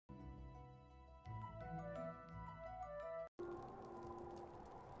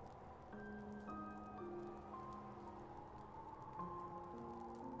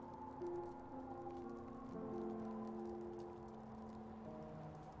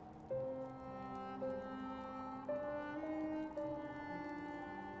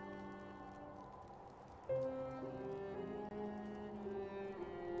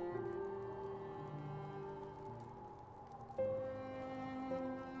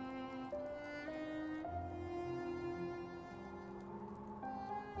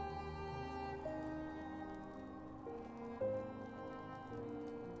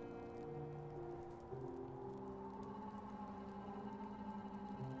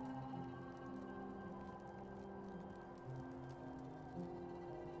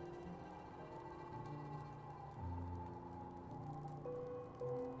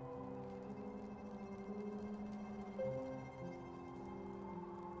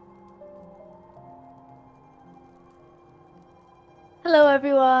Hello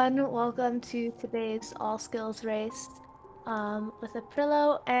everyone, welcome to today's all skills race with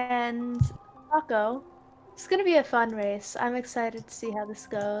Aprillo and Taco. It's gonna be a fun race. I'm excited to see how this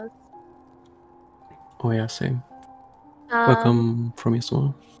goes. Oh yeah, same. Um, Welcome from your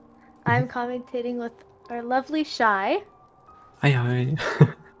small. I'm commentating with our lovely Shy. Hi hi.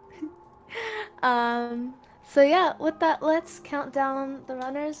 Um, so yeah, with that, let's count down the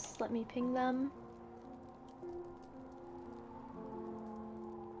runners. Let me ping them.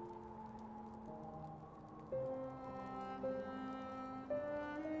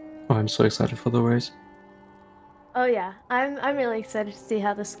 Oh, I'm so excited for the race. Oh yeah, I'm really excited to see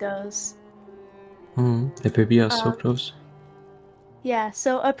how this goes. The PB are so Um, close. Yeah,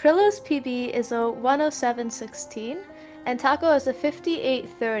 so Aprillo's PB is a 107.16 and Taco is a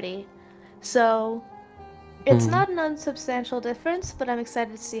 58.30. So it's Hmm. not an unsubstantial difference, but I'm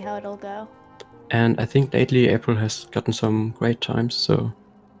excited to see how it'll go. And I think lately April has gotten some great times, so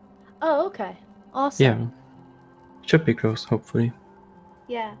Oh, okay. Awesome. yeah, should be close, hopefully.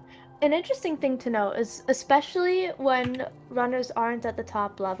 Yeah. An interesting thing to note is, especially when runners aren't at the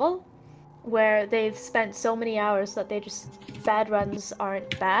top level, where they've spent so many hours that they just bad runs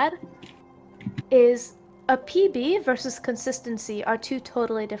aren't bad, is a PB versus consistency are two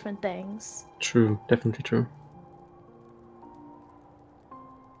totally different things. True, definitely true.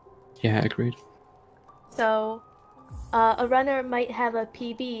 Yeah, agreed. So, a runner might have a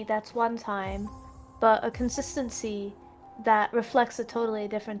PB that's one time, but a consistency that reflects a totally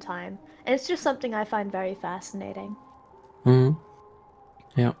different time. And it's just something I find very fascinating. Hmm.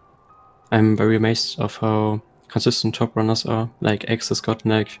 Yeah, I'm very amazed of how consistent top runners are. Like X has gotten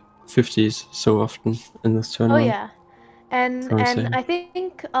like 50s so often in this Oh tournament. yeah. And So and insane. I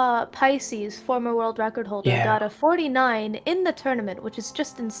think Pisces, former world record holder, Yeah, got a 49 in the tournament, which is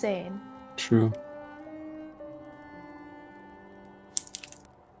just insane. true.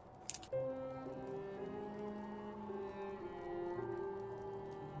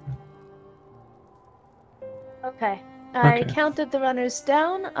 Okay. I Okay. counted the runners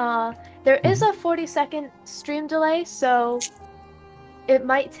down. There is Mhm. a 40-second stream delay, so it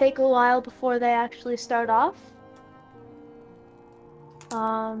might take a while before they actually start off.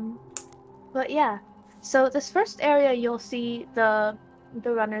 Um, but yeah. So this first area you'll see the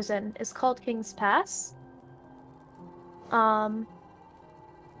runners in is called King's Pass. Um,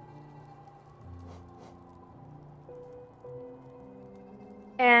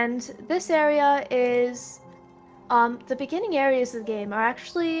 and this area is the beginning areas of the game are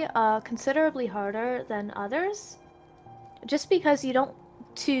actually considerably harder than others, just because you don't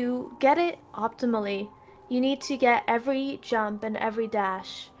to get it optimally, you need to get every jump and every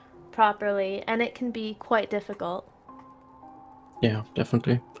dash properly, and it can be quite difficult. Yeah,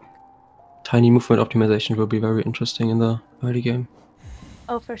 definitely. Tiny movement optimization will be very interesting in the early game.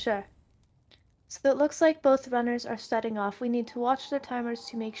 Oh, for sure. So it looks like both runners are starting off. We need to watch their timers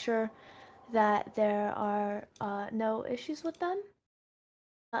to make sure that there are no issues with them.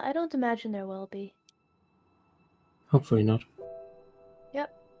 I don't imagine there will be. Hopefully not.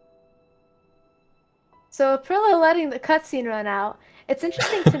 Yep. So Aprillo letting the cutscene run out. It's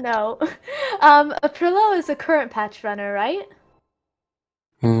interesting to know. Aprillo is a current patch runner, right?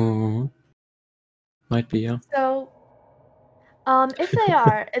 Hmm. Might be, yeah. So, if they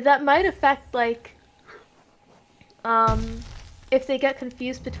are, that might affect like, um, if they get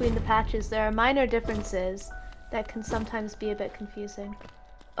confused between the patches, there are minor differences that can sometimes be a bit confusing.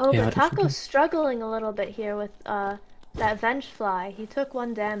 Oh, Yeah, but definitely. Taco's struggling a little bit here with that Venge Fly. He took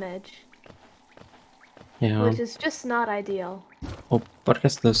 1 damage, Yeah. which is just not ideal. Oh, but I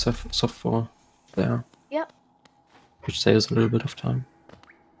guess the soft 4 there, Yep, which saves a little bit of time.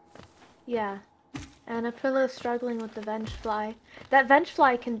 yeah. And Aprillo's struggling with the Venge Fly. That Venge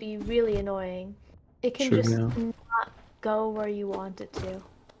Fly can be really annoying. It can True, just yeah. not go where you want it to.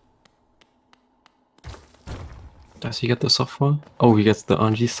 Does he get the soft 4? Oh, he gets the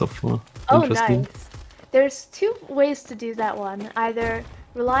RNG soft 4. Oh, Interesting. nice. There's two ways to do that one. Either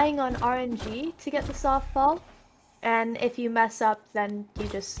relying on RNG to get the soft fall, and if you mess up, then you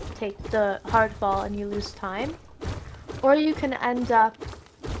just take the hard fall and you lose time. Or you can end up,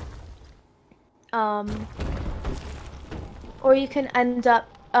 um,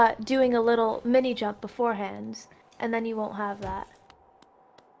 doing a little mini jump beforehand, and then you won't have that.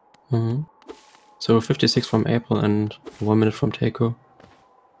 Hmm. So 56 from April and 1 minute from Teiko.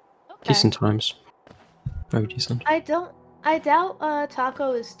 Okay. Decent times. Very decent. I don't. I doubt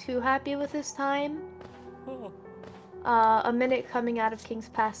Taco is too happy with his time. A minute coming out of King's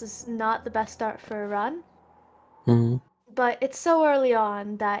Pass is not the best start for a run, Hmm. but it's so early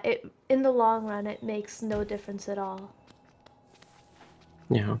on that in the long run, it makes no difference at all.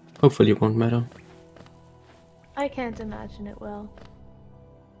 Yeah, hopefully it won't matter. I can't imagine it will.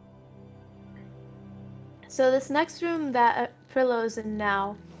 So this next room that Aprillo's in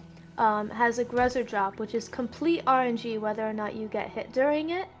now has a Gruzzer drop, which is complete RNG whether or not you get hit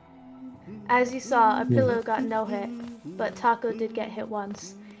during it. As you saw, Aprillo got no hit, but Taco did get hit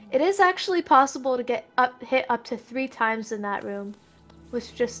once. It is actually possible to get hit up to 3 times in that room,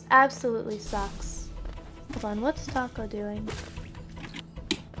 which just absolutely sucks. Hold on, what's Taco doing?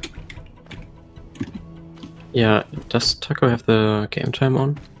 Yeah, does Taco have the game time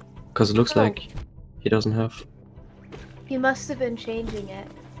on? Because it looks like he doesn't have. He must have been changing it.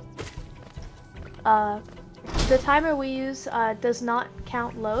 The timer we use does not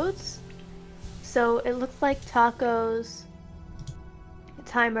count loads, so it looks like Taco's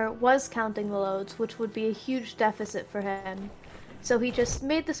timer was counting the loads, which would be a huge deficit for him. So he just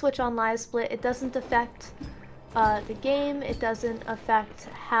made the switch on live split. It doesn't affect the game. It doesn't affect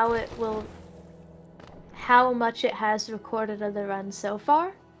how much it has recorded of the run so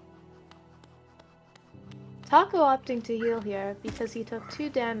far. Taco opting to heal here because he took 2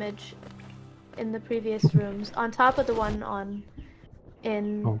 damage in the previous rooms, on top of the one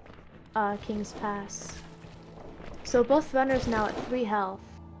in King's Pass. So both runners now at 3 health.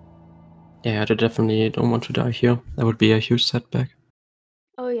 Yeah, they definitely don't want to die here. That would be a huge setback.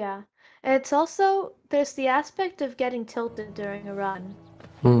 Oh yeah. And it's also, there's the aspect of getting tilted during a run,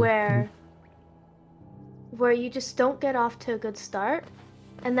 where you just don't get off to a good start,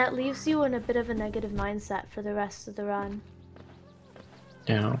 and that leaves you in a bit of a negative mindset for the rest of the run.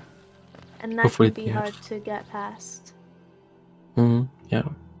 Yeah. And that can be hard to get past. Yeah.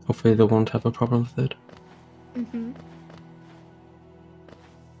 Hopefully they won't have a problem with it.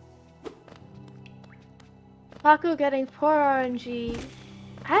 Taco getting poor RNG.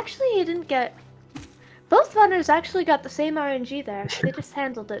 Actually, he didn't get... Both runners actually got the same RNG there. They just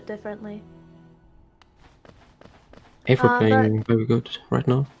handled it differently. April playing very good right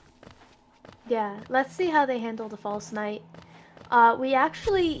now. Yeah, let's see how they handle the false knight. We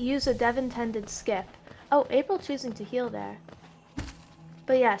actually use a dev-intended skip. Oh, April choosing to heal there.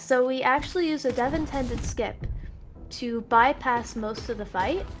 But yeah, so we actually use a dev-intended skip to bypass most of the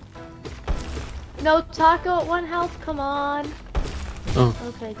fight. No, Taco at 1 health, come on! Oh.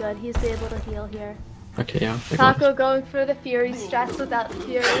 Okay, good, he's able to heal here. Okay, yeah. Taco going for the Fury strats without the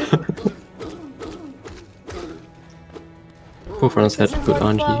Fury. Both runners had good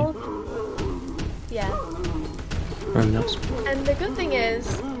RNG. Yeah. Very nice. And the good thing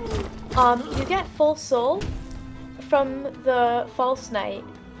is, you get full soul from the false knight,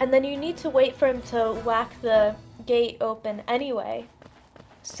 and then you need to wait for him to whack the gate open anyway.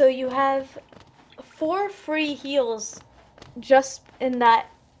 So you have 4 free heals just in that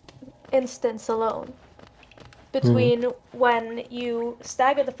instance alone. Between when you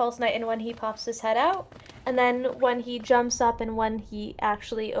stagger the false knight and when he pops his head out, and then when he jumps up and when he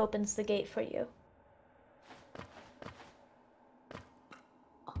actually opens the gate for you.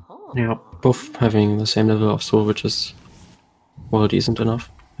 Yeah, both having the same level of soul, which is, well, decent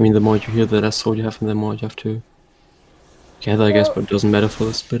enough. I mean, the more you heal, the less soul you have, and the more you have to gather, I guess, but it doesn't matter for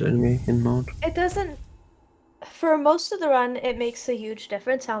the split enemy in mode. It doesn't... For most of the run, it makes a huge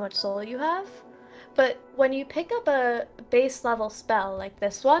difference how much soul you have. But when you pick up a base level spell like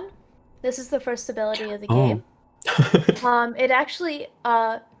this one, this is the first ability of the game, it actually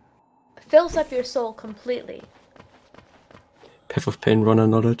fills up your soul completely. Path of Pain runner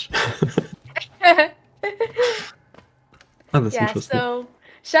knowledge. Oh, that's interesting. So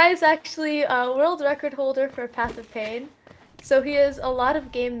Shai is actually a world record holder for Path of Pain, so he has a lot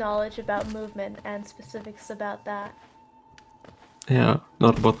of game knowledge about movement and specifics about that. Yeah,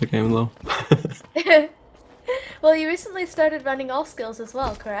 not about the game though. Well, you recently started running all skills as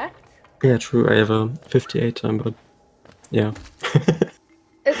well, correct? Yeah, true. I have a 58 time, but yeah.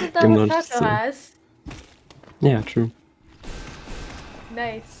 Isn't that what Taco has? Yeah, true.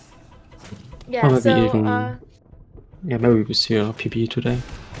 Nice. Yeah, yeah, maybe we see a PB today.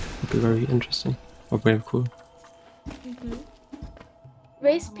 Would be very interesting. Or very cool.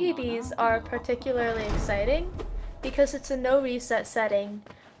 Race PBs are particularly exciting because it's a no reset setting,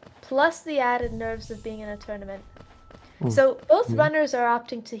 plus the added nerves of being in a tournament. So both runners are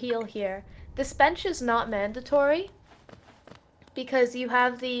opting to heal here. This bench is not mandatory because you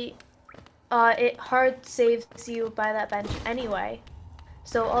have the it hard saves you by that bench anyway.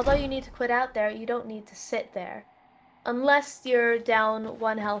 So although you need to quit out there, you don't need to sit there. Unless you're down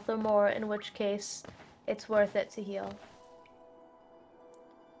 1 health or more, in which case it's worth it to heal.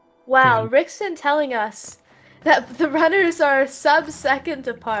 Wow, Rickson telling us that the runners are sub-second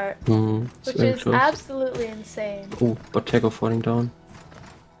apart, which is absolutely insane. Oh, but Taco falling down.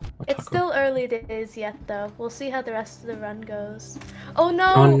 It's Taco. still early days yet, though. We'll see how the rest of the run goes. Oh Oh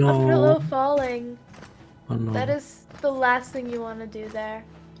no! no! Aprillo falling! Oh That no. is the last thing you want to do there.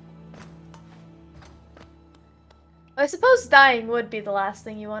 I suppose dying would be the last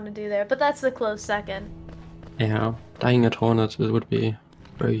thing you want to do there, but that's the close second. Yeah, dying at Hornet would be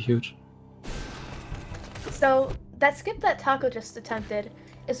very huge. So, that skip that Taco just attempted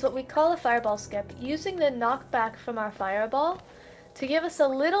is what we call a fireball skip, using the knockback from our fireball to give us a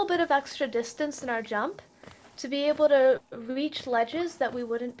little bit of extra distance in our jump to be able to reach ledges that we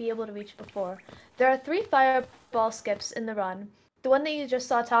wouldn't be able to reach before. There are 3 fireball skips in the run. The one that you just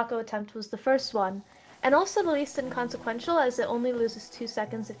saw Taco attempt was the first one, and also the least inconsequential as it only loses 2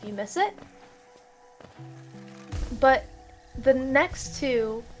 seconds if you miss it. But the next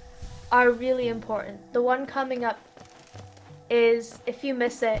 2 are really important. The one coming up is, if you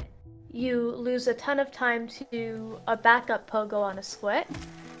miss it, you lose a ton of time to a backup pogo on a squid.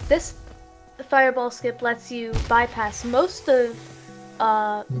 This fireball skip lets you bypass most of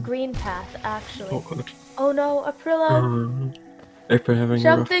green path, actually. Oh god. Oh no, Aprillo! April having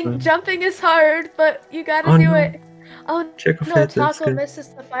a rough time. Jumping is hard, but you gotta Oh do no. it. Oh Check no, the Taco skill. misses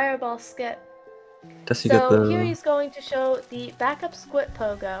the fireball skip. Does he get So here the... he's going to show the backup squid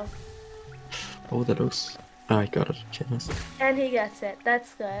pogo. Oh, that looks... Oh, I got it. Okay, nice. And he gets it.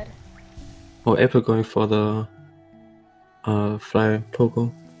 That's good. Oh, April going for the... fly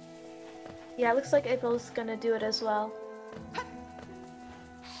pogo. Yeah, looks like April's gonna do it as well.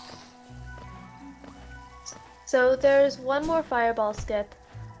 So there's one more fireball skip.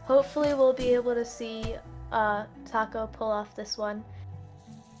 Hopefully we'll be able to see Taco pull off this one.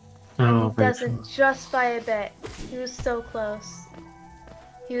 Oh, And he doesn't, just by a bit. He was so close.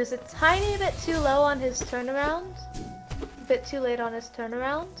 He was a tiny bit too low on his turnaround. A bit too late on his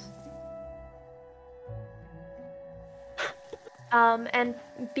turnaround. And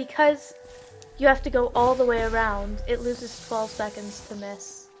because you have to go all the way around, it loses 12 seconds to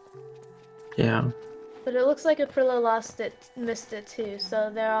miss. Yeah. But it looks like Aprillo missed it too, so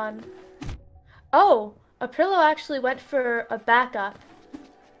they're on... Oh! Aprillo actually went for a backup.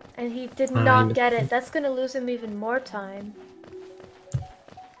 And he did not get it. That's gonna lose him even more time.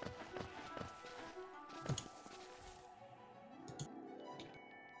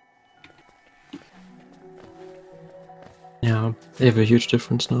 Yeah, they have a huge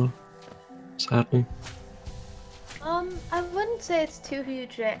difference now. Sadly. I wouldn't say it's too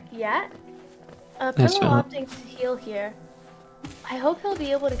huge yet. That's Aprillo fair. opting to heal here. I hope he'll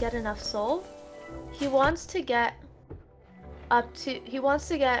be able to get enough soul. He wants to get up to... He wants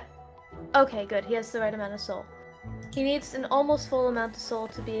to get... Okay, good. He has the right amount of soul. He needs an almost full amount of soul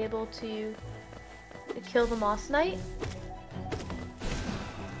to be able to kill the Moss Knight.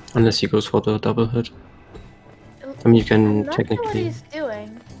 Unless he goes for the double hit. I mean, you can I'm not technically... sure what he's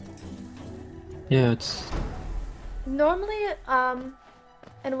doing. Yeah, it's... Normally,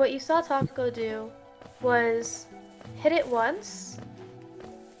 and what you saw Taco do was hit it once,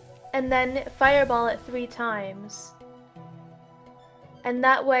 and then fireball it 3 times. And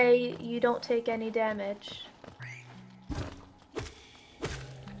that way, you don't take any damage.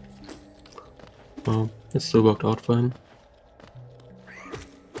 Well, it still worked out for him.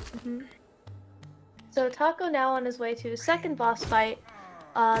 So Taco now on his way to his second boss fight,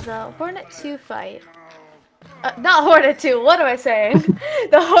 the Hornet 2 fight. Not Hornet 2, what am I saying?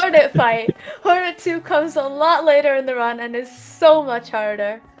 The Hornet fight. Hornet 2 comes a lot later in the run and is so much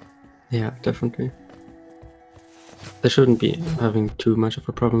harder. Yeah, definitely. They shouldn't be having too much of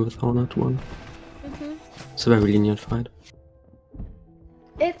a problem with Hornet 1. It's a very lenient fight.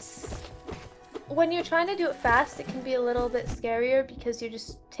 It's... When you're trying to do it fast, it can be a little bit scarier because you're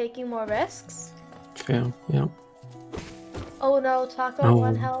just taking more risks. Fair, yeah. Oh no, Taco Oh.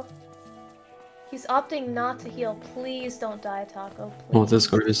 1 health. He's opting not to heal. Please don't die, Taco. Please. Oh, this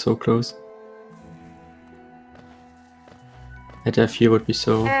guy is so close. A death here would be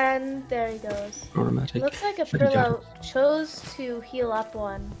so And there he goes. problematic. Looks like But he got Aprillo it. chose to heal up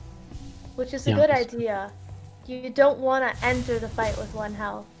 1, which is a Yeah, good that's- idea. You don't want to enter the fight with 1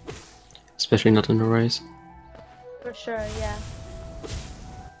 health. Especially not in a race. For sure, yeah.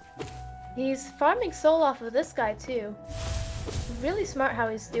 He's farming soul off of this guy too. Really smart how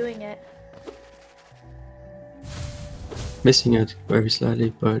he's doing it. Missing it very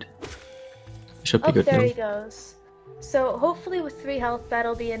slightly, but he should be Oh, good there now. he goes. So hopefully with 3 health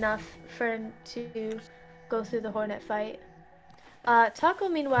that'll be enough for him to go through the Hornet fight. Taco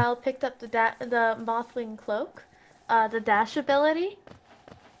meanwhile picked up the Mothwing Cloak, the dash ability.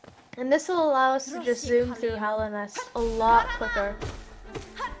 And this will allow us to just zoom through Howlness a lot quicker.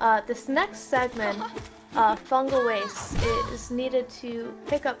 This next segment fungal waste is needed to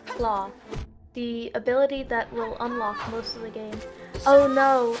pick up Claw, the ability that will unlock most of the game. Oh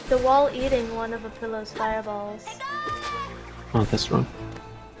no, the wall eating one of Aprillo's fireballs. Oh, that's wrong.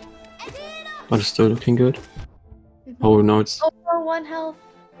 But it's still looking good. Oh no, it's... Oh, for 1 health.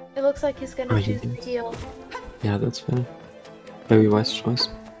 It looks like he's gonna choose to heal. Yeah, that's fair. Very wise choice.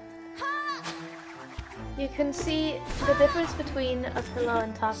 You can see the difference between Aprillo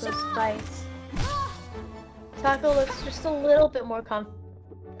and Taco's fights. Taco looks just a little bit more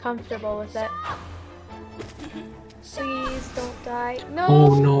comfortable with it. Please don't die. No!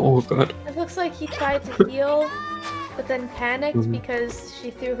 Oh no, oh god. It looks like he tried to heal, but then panicked because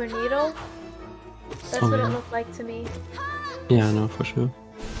she threw her needle. That's what it looked like to me. Yeah, no, for sure.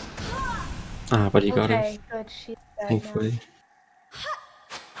 Ah, but he got it. Okay, good. She's dead Thankfully.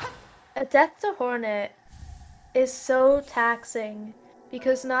 now. A death to Hornet is so taxing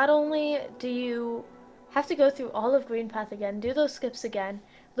because not only do you have to go through all of Green Path again, do those skips again,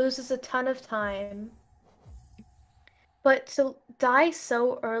 loses a ton of time, but to die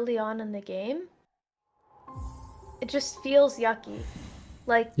so early on in the game, it just feels yucky.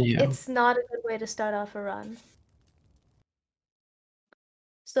 Like, it's not a good way to start off a run.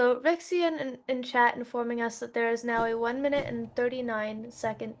 So, Rixian in chat informing us that there is now a 1 minute and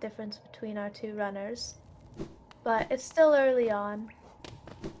 39-second difference between our two runners. But it's still early on.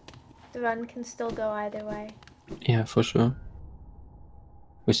 The run can still go either way. Yeah, for sure.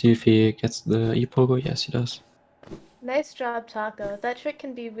 We see if he gets the E-Pogo. Yes, he does. Nice job, Taco. That trick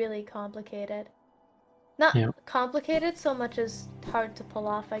can be really complicated. Not complicated so much as hard to pull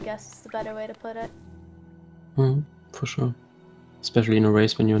off, I guess is the better way to put it. For sure. Especially in a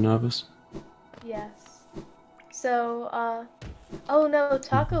race when you're nervous. Yes. So, oh no,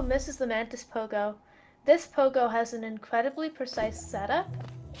 Taco misses the Mantis Pogo. This Pogo has an incredibly precise setup,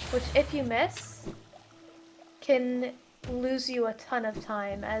 which if you miss, can lose you a ton of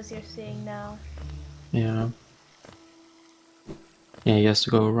time, as you're seeing now. Yeah. Yeah, he has to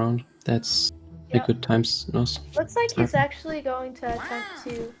go around. That's a good time loss. Looks like he's actually going to attempt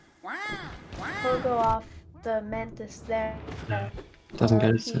to Pogo off the Mantis there. Doesn't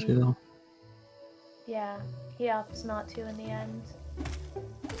get it steady though. Yeah, he opts not to in the end.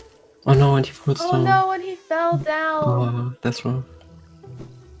 Oh no, and he falls down. Oh no, and he fell down! Oh, that's wrong.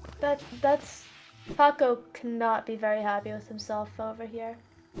 That's... Taco cannot be very happy with himself over here.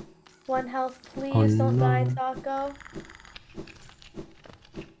 1 health, please don't die, Taco.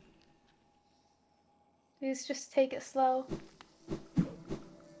 Please just take it slow.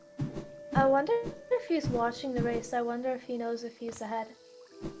 I wonder if he's watching the race. I wonder if he knows if he's ahead.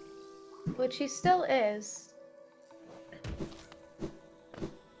 Which he still is.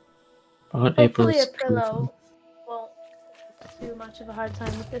 But Hopefully Aprillo won't have too much of a hard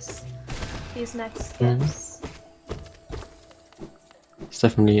time with these next skips. It's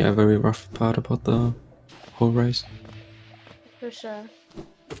definitely a very rough part about the whole race. For sure.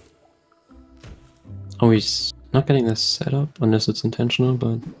 Oh, he's not getting this set up unless it's intentional,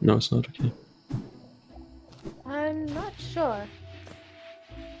 but no, it's not. Okay. I'm not sure.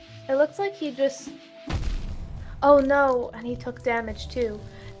 It looks like he just... Oh no, and he took damage too.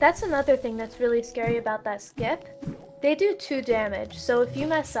 That's another thing that's really scary about that skip. They do 2 damage, so if you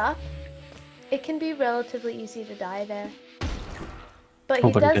mess up, it can be relatively easy to die there. But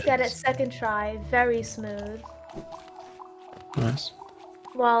he does get it second try, very smooth. Nice.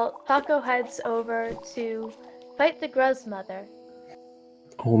 While Taco heads over to fight the Gruz Mother.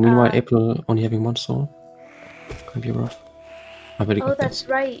 Oh, meanwhile, April only having 1 soul. Could be rough. I bet he got that's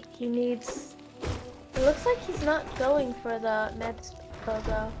right. He needs... It looks like he's not going for the Mantis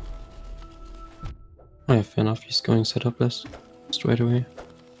Pogo. Oh yeah, fair enough. He's going setupless straight away.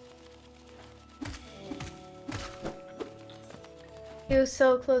 He was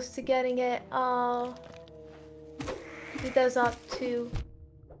so close to getting it. Oh. He does opt to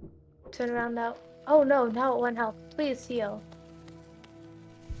turn around now. Oh no, now at 1 health. Please heal.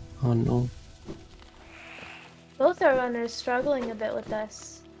 Oh no. Both our runners struggling a bit with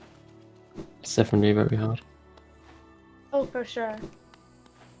this. It's definitely very hard. Oh, for sure.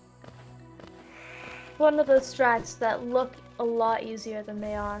 One of those strats that look a lot easier than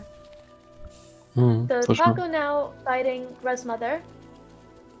they are. So Taco now fighting Gruz Mother.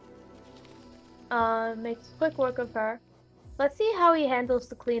 Makes quick work of her. Let's see how he handles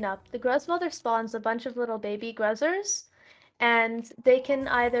the cleanup. The Gruz Mother spawns a bunch of little baby Gruzzers, and they can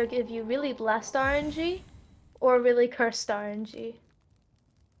either give you really blessed RNG or really cursed RNG.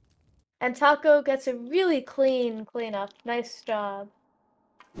 And Taco gets a really clean cleanup. Nice job.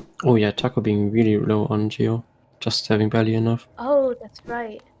 Oh yeah, Taco being really low on Geo. Just having barely enough. Oh, that's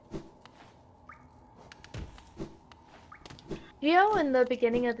right. Geo in the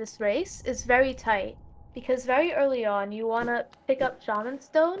beginning of this race is very tight because very early on you want to pick up Shaman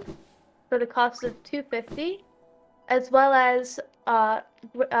Stone for the cost of 250, as well as not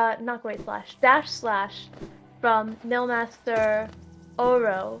Great Slash, Dash Slash from Millmaster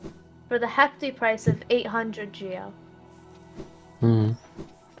Oro for the hefty price of 800 Geo. Hmm.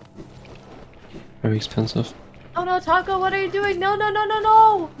 Very expensive. Oh no, Taco, what are you doing? No, no, no, no,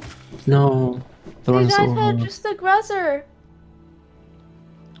 no! No, the run You is guys had over. just aggressor.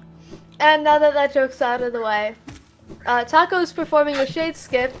 And now that that joke's out of the way, Taco's performing a shade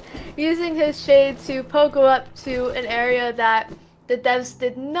skip, using his shade to pogo up to an area that the devs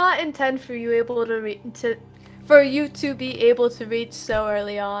did not intend for you to be able to reach so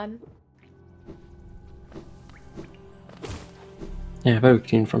early on. Yeah, very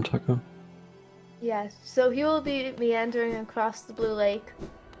clean from Taco. Yes, so he will be meandering across the Blue Lake,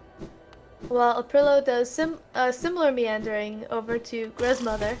 while Aprillo does similar meandering over to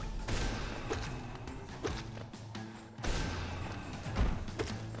Grandmother.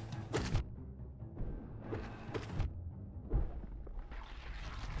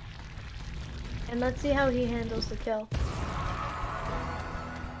 And let's see how he handles the kill.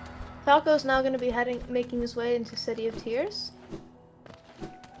 Taco's now going to be making his way into City of Tears.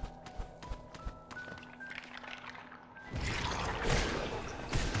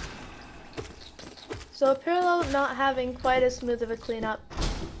 So Aprillo not having quite as smooth of a cleanup,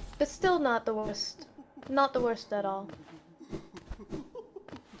 but still not the worst. Not the worst at all.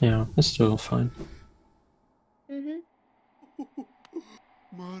 Yeah, it's still fine. Mm-hmm.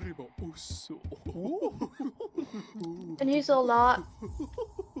 And he's a lot...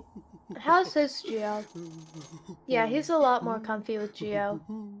 How's his Geo? Yeah, he's a lot more comfy with Geo.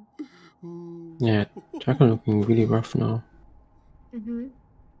 Yeah, Taco looking really rough now. Mm-hmm.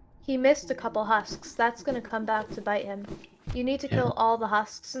 He missed a couple husks. That's gonna come back to bite him. You need to kill all the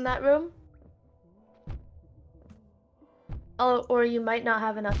husks in that room. Oh, or you might not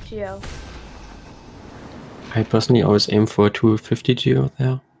have enough Geo. I personally always aim for 250 Geo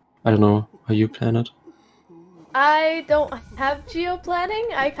there. I don't know how you plan it. I don't have Geo planning.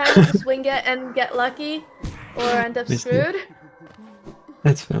 I kind of just wing it and get lucky, or end up screwed.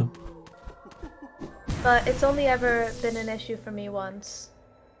 That's fair. But it's only ever been an issue for me once.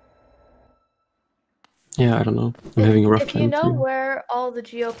 Yeah, I don't know. I'm having a rough If time you know too. where all the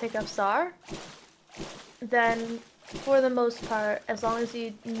Geo pickups are, then for the most part, as long as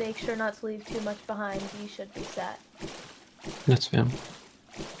you make sure not to leave too much behind, you should be set. That's fair.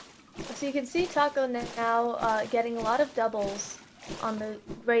 So you can see Taco now getting a lot of doubles on the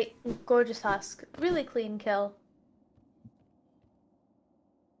great, gorgeous husk. Really clean kill.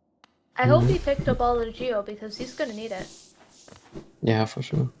 I hope he picked up all the Geo because he's gonna need it. Yeah, for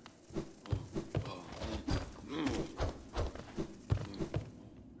sure.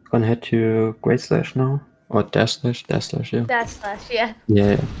 Gonna head to Great Slash now? Or Dash Slash? Dash Slash, yeah. Dash slash, yeah.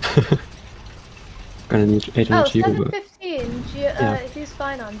 Yeah. Gonna need 800 Oh, Geo, but 715. yeah. He's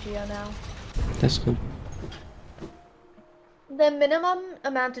fine on Geo now. That's good. The minimum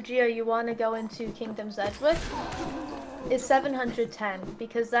amount of Geo you want to go into Kingdom's Edge with is 710,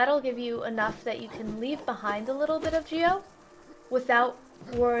 because that'll give you enough that you can leave behind a little bit of Geo without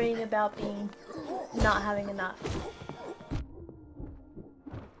worrying about not having enough.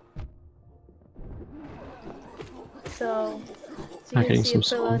 So you can see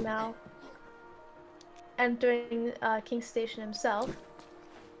Aprillo now entering King Station himself.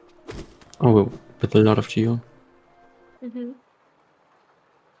 Oh, well, with a lot of Geo. Mm-hmm.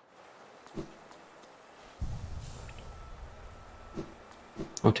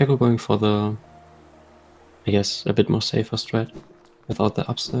 Oh, Taco going for the, I guess, a bit more safer strat without the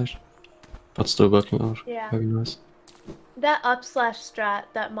upslash, but still working out. Yeah. Very nice. That upslash strat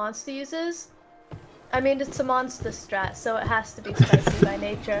that Monster uses, I mean, it's a monster strat, so it has to be spicy by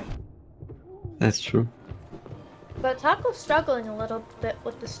nature. That's true. But Taco's struggling a little bit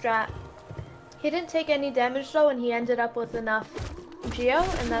with the strat. He didn't take any damage though, and he ended up with enough Geo,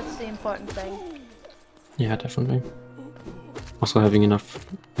 and that's the important thing. Yeah, definitely. Also having enough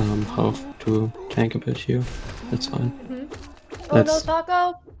health to tank a bit here. That's fine. Mm-hmm. Oh no,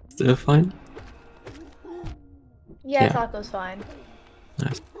 Taco! Still fine? Yeah, Taco's fine.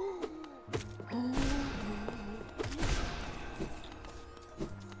 Nice.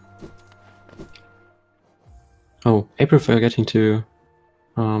 Oh, April forgetting to,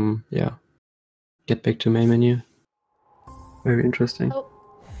 yeah, get back to main menu. Very interesting. Oh.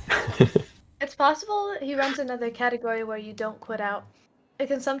 It's possible he runs another category where you don't quit out. It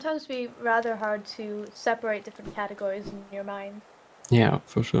can sometimes be rather hard to separate different categories in your mind. Yeah,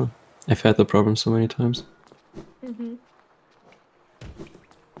 for sure. I've had the problem so many times. Mm-hmm.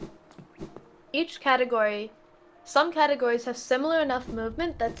 each category, some categories have similar enough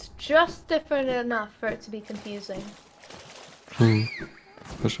movement that's just different enough for it to be confusing.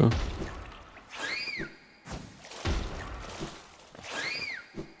 For sure.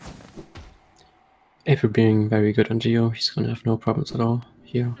 If you're being very good on Geo, he's gonna have no problems at all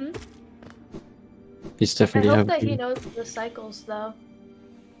here. He's I definitely hope that he having... knows the cycles, though.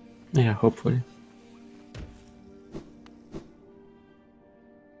 Yeah, hopefully.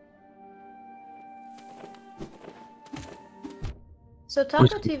 So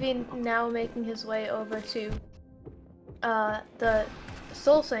T4coTV now making his way over to the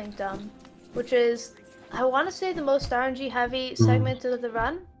Soul Sanctum, which is, I want to say, the most RNG heavy segment of the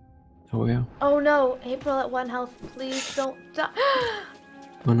run. Oh yeah. Oh no, April at 1 health, please don't die.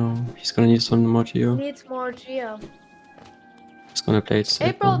 Oh no, he's gonna need some more Geo. Needs more Geo. He's gonna play it safe.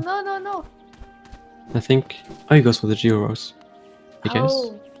 April, no. I think... Oh, he goes for the Geo Rose. I guess.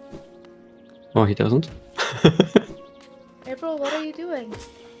 Oh. Oh, he doesn't? April, what are you doing?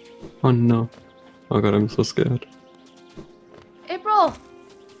 Oh no. Oh god, I'm so scared. April!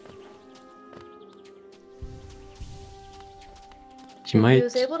 He might... He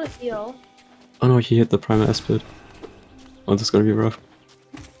was able to heal. Oh no, he hit the primal aspid. Oh, this is gonna be rough.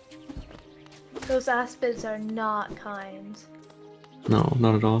 Those aspids are not kind. No,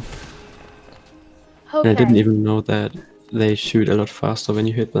 not at all. Okay. And I didn't even know that they shoot a lot faster when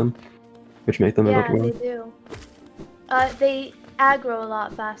you hit them, which make them a lot worse. Yeah, they do. They aggro a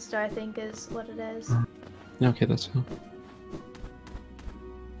lot faster, I think is what it is. Yeah, okay, that's fair.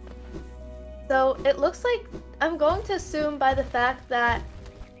 So it looks like, I'm going to assume by the fact that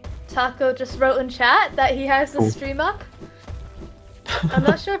Taco just wrote in chat that he has the stream up. I'm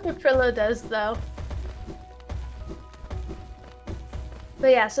not sure if Aprillo does though.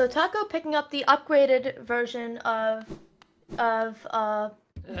 But yeah, so Taco picking up the upgraded version of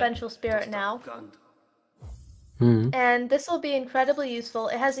Vengeful Spirit now. And this will be incredibly useful.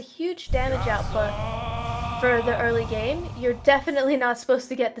 It has a huge damage output for the early game. You're definitely not supposed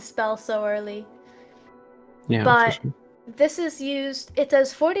to get the spell so early. Yeah, but for sure. This is used, it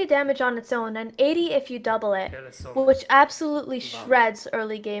does 40 damage on its own and 80 if you double it, which absolutely shreds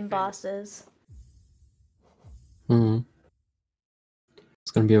early game bosses.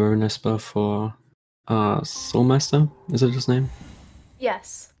 It's gonna be a very nice spell for Soulmaster, is it his name?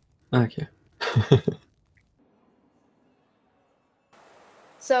 Yes. Okay.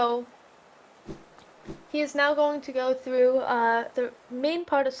 So, he is now going to go through the main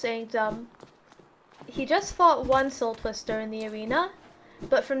part of Sanctum. He just fought one Soul Twister in the arena,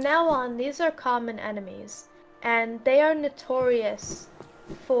 but from now on these are common enemies, and they are notorious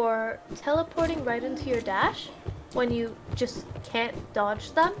for teleporting right into your dash when you just can't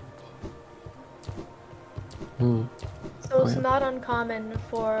dodge them. So it's not uncommon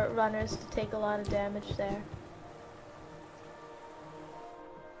for runners to take a lot of damage there.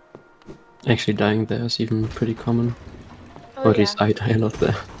 Actually, dying there is even pretty common. Oh, or at least I die a lot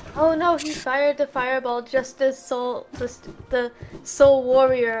there. Oh no, he fired the fireball just as the Soul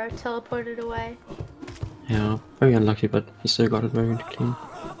Warrior teleported away. Yeah, very unlucky, but he still got it very clean.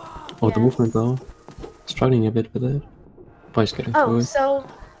 Oh, the movement though. Struggling a bit with it. But he's getting through it. So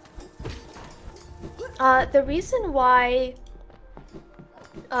the reason why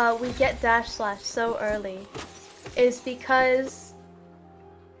we get dash slash so early is because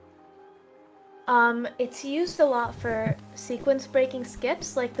it's used a lot for sequence breaking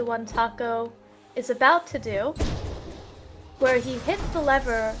skips like the one Taco is about to do, where he hits the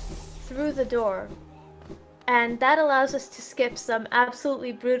lever through the door, and that allows us to skip some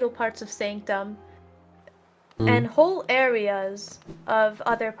absolutely brutal parts of Sanctum and whole areas of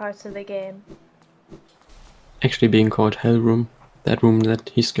other parts of the game. Actually being called Hell Room, that room that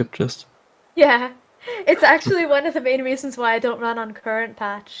he skipped just. Yeah, it's actually one of the main reasons why I don't run on current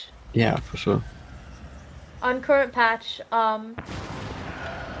patch. Yeah, for sure. On current patch,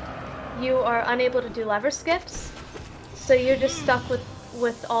 you are unable to do lever skips, so you're just stuck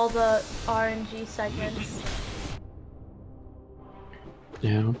with all the RNG segments.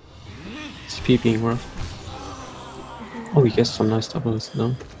 Yeah. CP being rough. Oh, we get some nice doubles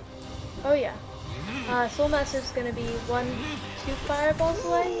though. Oh yeah. Soulmaster's gonna be 1-2 fireballs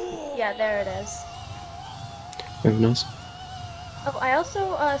away? Yeah, there it is. Very nice. Oh, I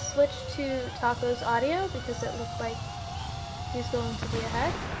also switched to Taco's audio because it looked like he's going to be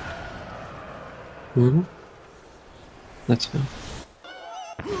ahead. That's fair.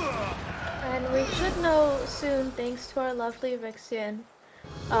 And we should know soon, thanks to our lovely Rixian,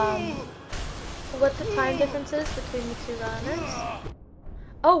 what the time difference is between the two runners.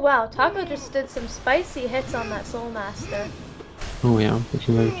 Oh wow, Taco just did some spicy hits on that Soulmaster. Oh yeah,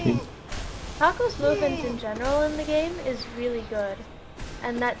 looking very clean. Taco's movement in general in the game is really good,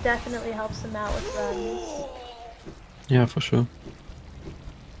 and that definitely helps him out with runs. Yeah, for sure.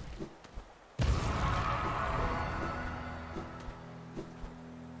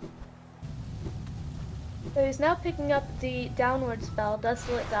 So he's now picking up the downward spell,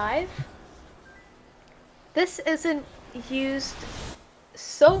 Desolate Dive. This isn't used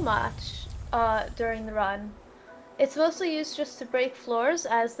so much during the run. It's mostly used just to break floors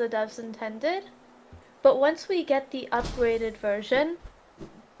as the devs intended. But once we get the upgraded version,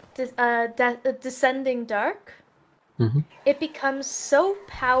 Descending Dark, it becomes so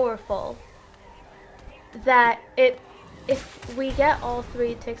powerful that if we get all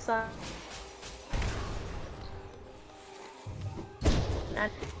three ticks on,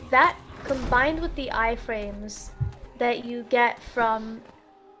 and that combined with the iframes that you get from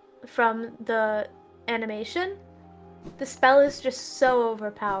the animation, the spell is just so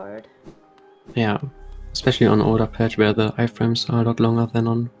overpowered. Yeah, especially on older patch where the iframes are a lot longer than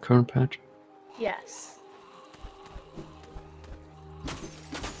on current patch. Yes.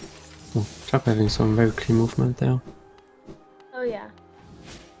 Oh, Chuck having some very clean movement there. Oh yeah.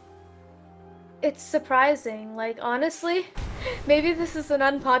 It's surprising, like honestly, maybe this is an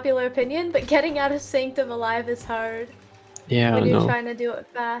unpopular opinion, but getting out of Sanctum alive is hard. Yeah, when you're no, trying to do it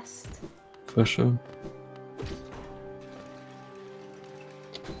fast. for sure.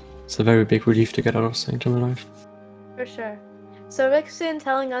 It's a very big relief to get out of Sanctum alive. For sure. So Rickson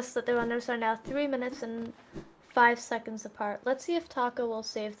telling us that the runners are now 3 minutes and 5 seconds apart. Let's see if Taco will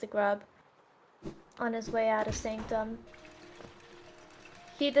save the grub on his way out of Sanctum.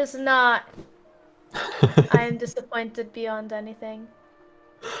 He does not. I am disappointed beyond anything.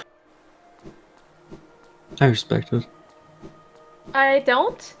 I respect it. I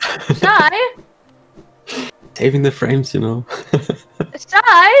don't? Shy? Saving the frames, you know.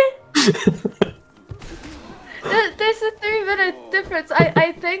 Shy? There's a 3-minute difference.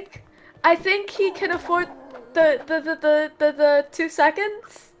 I think he can afford the 2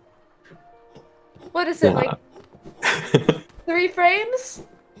 seconds. What is it, like 3 frames?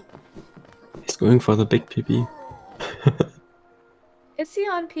 He's going for the big PP. Is he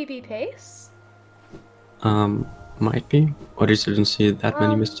on PB pace? Might be. Or just didn't see that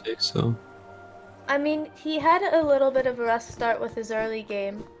many mistakes, so. I mean, he had a little bit of a rough start with his early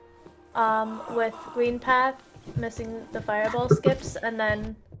game. With Green Path missing the fireball skips, and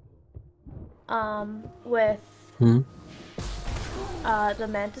then with the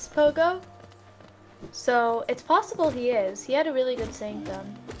Mantis Pogo. So it's possible he is. He had a really good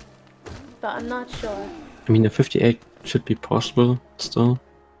Sanctum, but I'm not sure. I mean, the 58 should be possible still.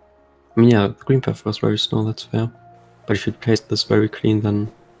 I mean, yeah, the Green Path was very slow, that's fair. But if you placed this very clean,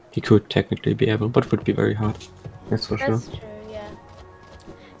 then he could technically be able, but it would be very hard. That's for sure. That's true, yeah.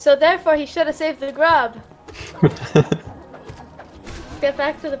 So therefore, he should have saved the grub. Let's get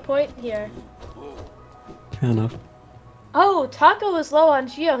back to the point here. Fair enough. Oh, Taco was low on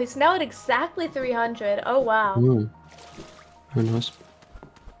Geo. He's now at exactly 300. Oh, wow. Very nice.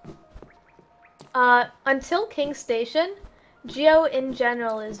 Until King Station, Geo in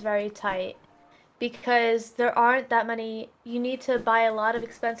general is very tight. Because there aren't that many... You need to buy a lot of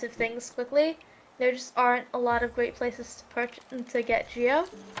expensive things quickly. There just aren't a lot of great places to purchase to get Geo.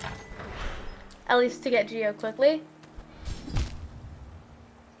 At least to get Geo quickly.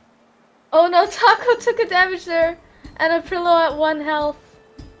 Oh no, Taco took a damage there! And Aprillo at 1 health.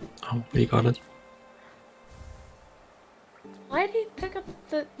 Oh, we got it. Why did he pick up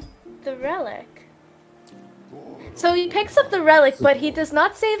the relic? So he picks up the relic, but he does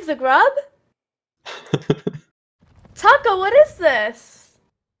not save the grub? Taco, what is this?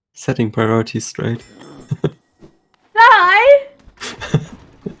 Setting priorities straight. Die!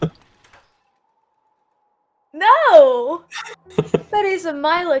 No! But he's a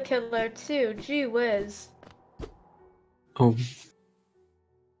Mila killer too, gee whiz. Oh.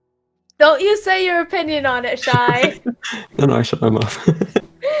 Don't you say your opinion on it, Shy. No, I shut my mouth.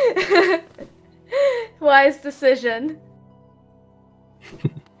 Wise decision.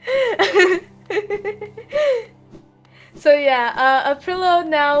 So yeah, Aprillo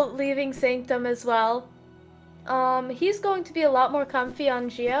now leaving Sanctum as well. He's going to be a lot more comfy on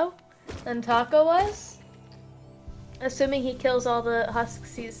Geo than Taco was. Assuming he kills all the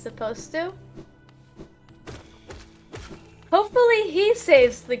husks he's supposed to. Hopefully he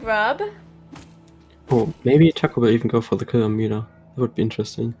saves the grub. Oh, maybe Taco will even go for the kill on Mina. That would be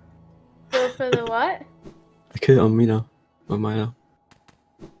interesting. Go for the what? The kill on Mina. Or Mina.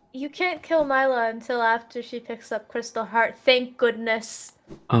 You can't kill Mila until after she picks up Crystal Heart, thank goodness.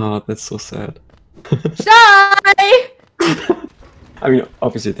 Ah, that's so sad. Shy! I mean,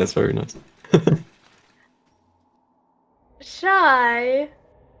 obviously that's very nice. Shy.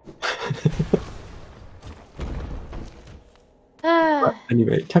 But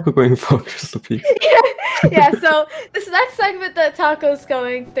anyway, Taco going for Crystal Peaks. Yeah, so this next segment that Taco's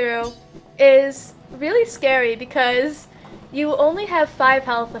going through is really scary because you only have 5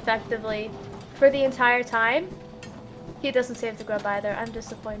 health effectively for the entire time. He doesn't save the grub either. I'm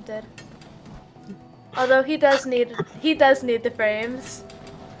disappointed. Although he does need the frames.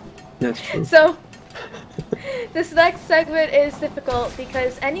 That's true. So this next segment is difficult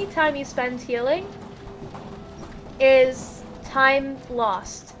because any time you spend healing is time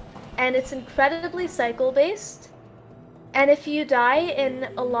lost, and it's incredibly cycle based, and if you die in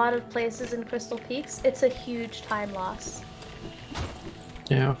a lot of places in Crystal Peaks, it's a huge time loss.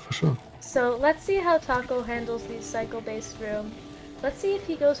 Yeah, for sure. So let's see how Taco handles these cycle based rooms. Let's see if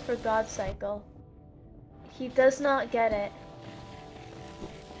he goes for God Cycle. He does not get it.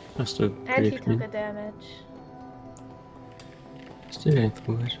 That's still And pretty he clean. took a damage. Still getting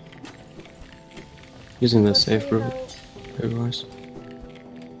through it. Using the Let's safe see room. how- Very wise.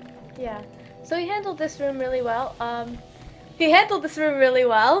 Yeah. So he handled this room really well. He handled this room really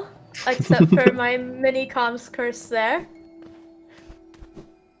well, except for my mini comms curse there.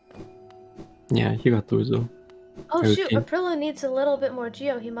 Yeah, he got through though. Oh Very shoot, clean. Aprillo needs a little bit more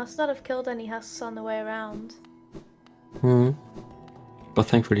geo. He must not have killed any husks on the way around. Hmm. But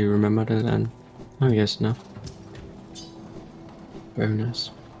thankfully he remembered it and oh yes, no. Very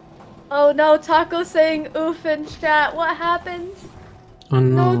nice. Oh no, Taco saying oof in chat. What happened? Oh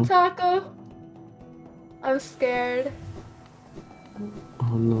No, no. Taco. I'm scared.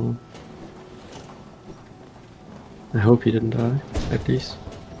 Oh no. I hope he didn't die, at least.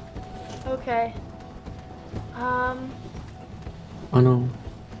 Okay. Oh no.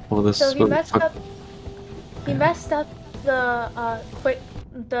 Oh, this So he will messed fuck. up. He messed up the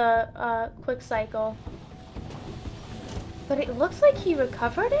quick cycle. But it looks like he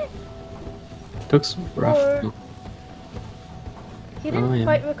recovered it. Looks rough. Or- No. He didn't Oh, yeah.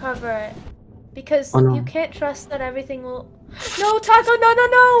 quite recover it because Oh, no. you can't trust that everything will. No, Taco! No, no,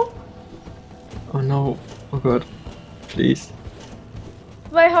 no! Oh no. Oh god. Please.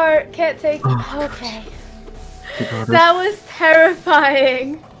 My heart can't take. Oh, Okay. You got it. That was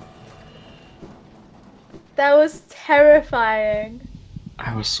terrifying. That was terrifying.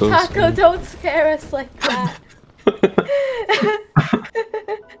 I was so Taco, scared. don't scare us like that.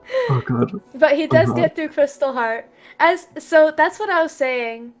 Oh god. But he does Uh-huh. get through Crystal Heart. So that's what I was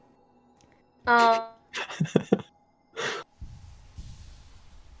saying.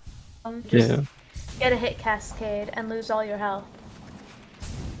 Just Yeah. get a hit cascade and lose all your health.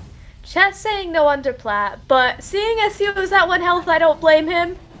 Chat's saying no underplat, but seeing as he was at 1 health, I don't blame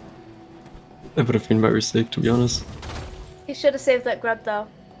him. That would have been very sick, to be honest. He should have saved that grub though.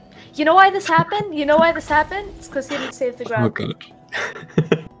 You know why this happened? You know why this happened? It's because he didn't save the grub. Oh god.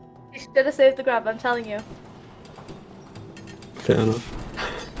 He should have saved the grub, I'm telling you. Fair enough.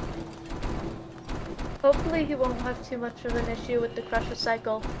 Hopefully he won't have too much of an issue with the Crusher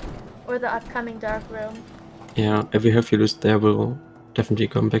Cycle or the upcoming Dark Room. Yeah, every health you lose there will definitely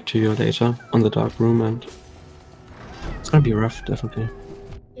come back to you later on the dark room, and it's gonna be rough, definitely.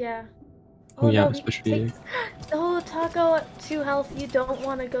 Yeah. Oh, yeah, no, he especially- takes- Oh, Taco at 2 health, you don't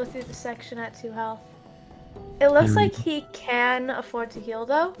want to go through the section at 2 health. It looks like he can afford to heal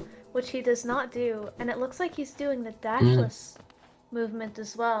though, which he does not do, and it looks like he's doing the dashless movement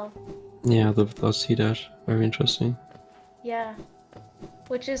as well. Yeah, the see that. Very interesting. Yeah.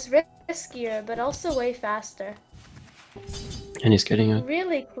 Which is riskier, but also way faster. And he's getting it.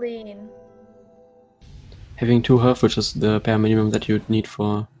 Really clean. Having 2 health, which is the bare minimum that you'd need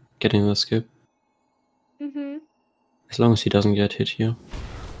for getting the skip. Mm-hmm. As long as he doesn't get hit here.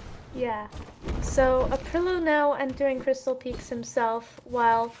 Yeah. So Aprillo now entering Crystal Peaks himself,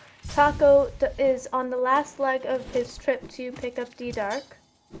 while Taco is on the last leg of his trip to pick up D-Dark.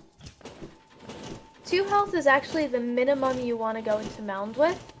 2 health is actually the minimum you want to go into Mound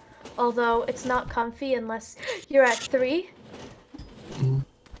with, although it's not comfy unless you're at 3.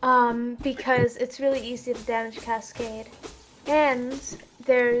 Because it's really easy to damage Cascade. And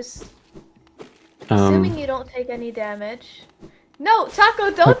there's... Assuming you don't take any damage... No,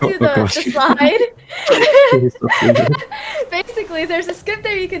 Taco, don't do the slide! Basically, there's a skip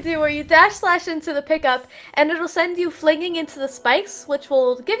there you can do where you dash slash into the pickup, and it'll send you flinging into the spikes, which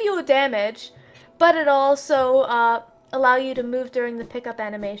will give you a damage, but it'll also allow you to move during the pickup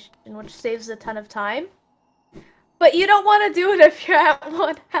animation, which saves a ton of time. But you don't want to do it if you're at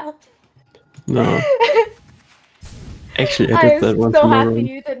 1 health. No. Actually, I did that once I'm so in my happy run.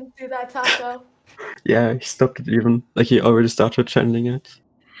 you didn't do that, Taco. Yeah, he stopped it even. Like, he already started channeling it.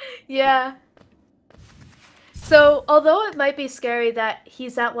 Yeah. So, although it might be scary that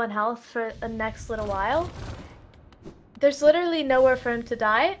he's at 1 health for the next little while, there's literally nowhere for him to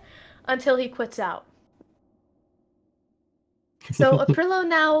die until he quits out. So, Aprillo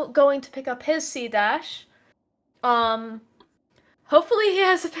now going to pick up his C-dash. Hopefully he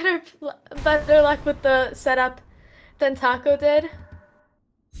has a better luck with the setup than Taco did.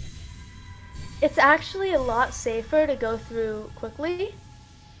 It's actually a lot safer to go through quickly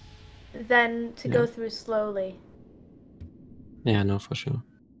than to go through slowly. Yeah, no, for sure.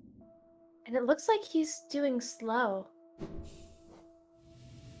 And it looks like he's doing slow.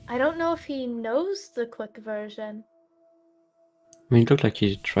 I don't know if he knows the quick version. I mean, it looked like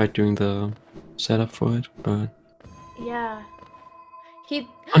he tried doing the setup for it, but... Yeah. He...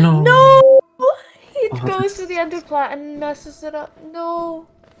 Oh no! No! He Oh, goes to the underplat and messes it up. No!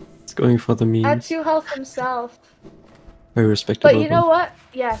 It's going for the At memes. 2 health himself. Very respectable. But you know what?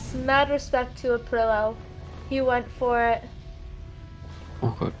 Yes, mad respect to Aprillo. He went for it.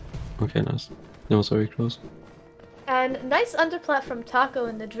 Oh god. Okay, nice. That was very close. And nice underplat from Taco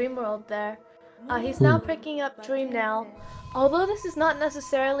in the Dream World there. He's now picking up Dream Nail. Although this is not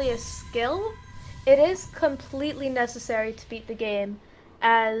necessarily a skill, it is completely necessary to beat the game,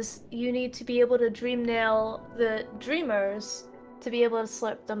 as you need to be able to Dream Nail the Dreamers to be able to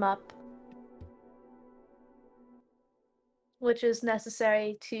slurp them up. Which is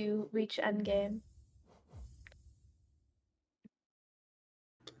necessary to reach endgame.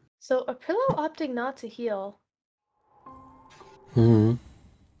 So Aprillo opting not to heal.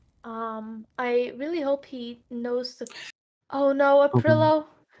 I really hope he knows the... Oh no, Aprillo!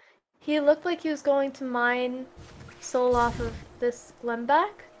 He looked like he was going to mine soul off of this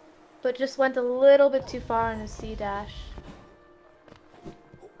Glemback, but just went a little bit too far on his C-dash.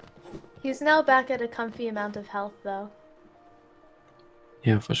 He's now back at a comfy amount of health though.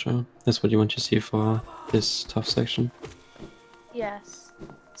 Yeah, for sure. That's what you want to see for this tough section. Yes.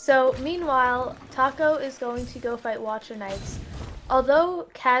 So, meanwhile, Taco is going to go fight Watcher Knights. Although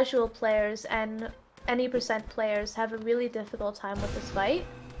casual players and any percent players have a really difficult time with this fight,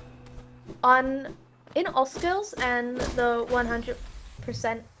 in all skills and the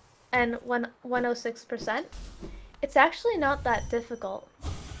 100% and 106%, it's actually not that difficult.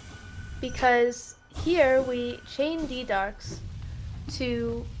 Because here we chain D-Darks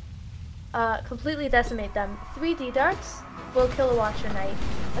to completely decimate them. 3 D-Darks will kill a Watcher Knight,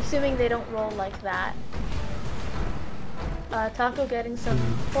 assuming they don't roll like that. Taco getting some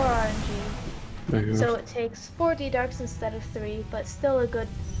 4 RNG. So it takes 4 D-Darks instead of 3, but still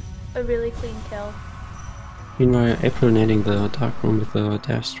a really clean kill. Meanwhile, April nailing the dark room with the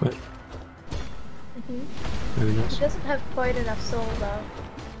dash strike. Very nice. He doesn't have quite enough soul though.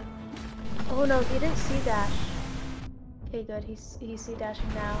 Oh no, he didn't C-dash. Okay, good, he's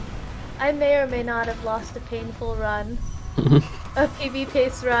C-dashing now. I may or may not have lost a painful run. A PB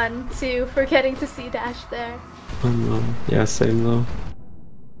pace run to forgetting to C-dash there. Oh no. Yeah, same though.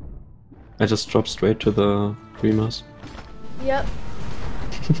 I just dropped straight to the Dreamers. Yep.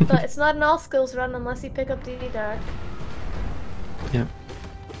 But it's not an all skills run unless you pick up D-Dark. Yeah.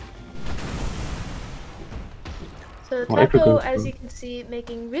 So Taco, as you can see,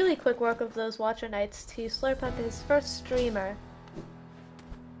 making really quick work of those Watcher Knights to slurp up his first streamer.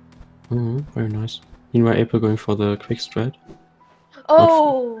 Very nice. Meanwhile, April going for the quick strat.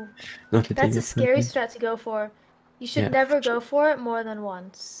 Oh! Not That's a scary strat to go for. You should never go for it more than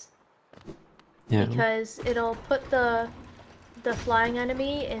once. Yeah. Because it'll put the flying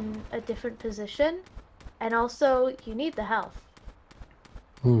enemy in a different position, and also you need the health.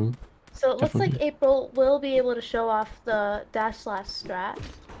 So it looks like April will be able to show off the dash slash strat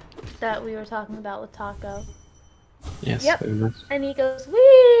that we were talking about with Taco. Yes, yep. Very nice. And he goes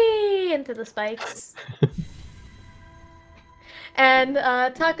whee into the spikes. And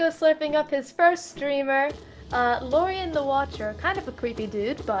Taco slurping up his first streamer, Lorian the Watcher, kind of a creepy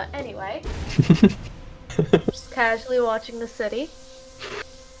dude, but anyway. Just casually watching the city.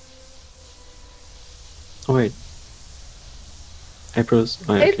 Oh wait. April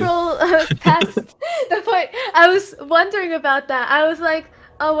passed the point. I was wondering about that. I was like,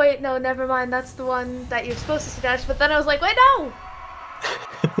 oh wait, no, never mind. That's the one that you're supposed to dash. But then I was like, wait, no!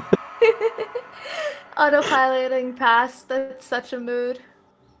 Autopiloting past. That's such a mood.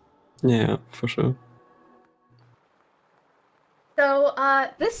 Yeah, for sure. So,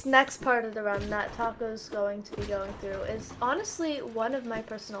 this next part of the run that Taco's going to be going through is honestly one of my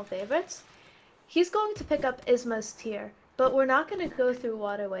personal favorites. He's going to pick up Isma's tier, but we're not going to go through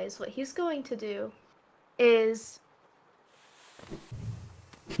waterways. What he's going to do is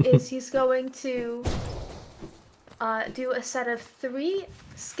he's going to do a set of 3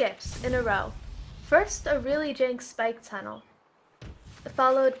 skips in a row. First, a really jank spike tunnel,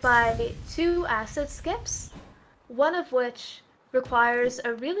 followed by 2 acid skips, one of which requires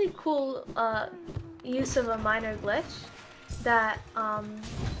a really cool use of a minor glitch that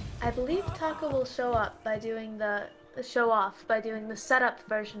I believe Taco will show off by doing the setup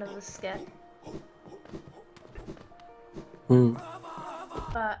version of the skip.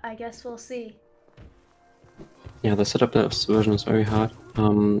 But I guess we'll see. Yeah, the setup version is very hard.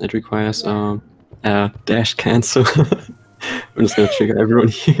 It requires a dash cancel. I'm just gonna trigger everyone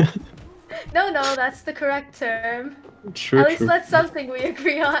here. No, that's the correct term. True, At least true. that's something we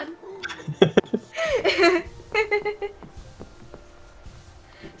agree on.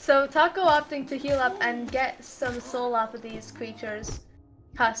 So Taco opting to heal up and get some soul off of these creatures,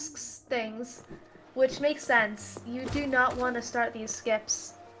 husks, things, which makes sense. You do not want to start these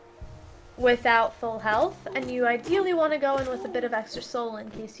skips without full health, and you ideally want to go in with a bit of extra soul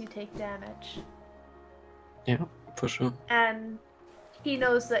in case you take damage. Yeah, for sure. And he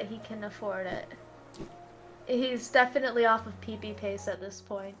knows that he can afford it. He's definitely off of PB pace at this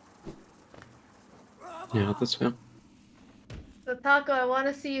point. Yeah, that's fair. So Taco, I want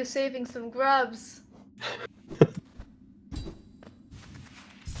to see you saving some grubs.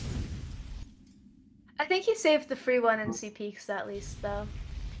 I think he saved the free one in CPX at least, though.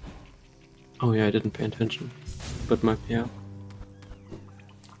 Oh yeah, I didn't pay attention. But yeah.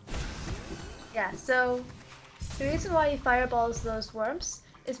 Yeah, so the reason why he fireballs those worms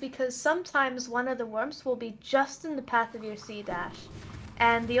is because sometimes one of the worms will be just in the path of your C dash.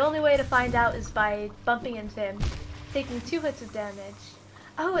 And the only way to find out is by bumping into him, taking 2 hits of damage.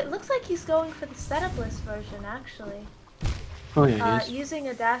 Oh, it looks like he's going for the setup list version, actually. Oh yeah, he is. Using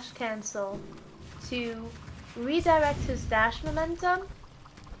a dash cancel to redirect his dash momentum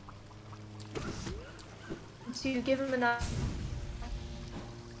to give him enough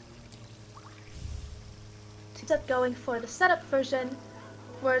to keep going for the setup version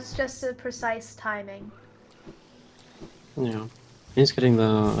where it's just a precise timing. Yeah. He's getting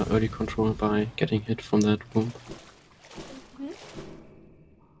the early control by getting hit from that boom.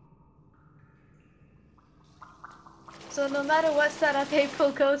 So no matter what setup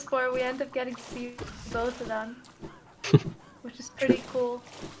April goes for, we end up getting to see both of them, which is pretty cool.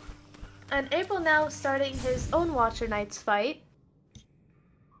 And April now starting his own Watcher Knights fight.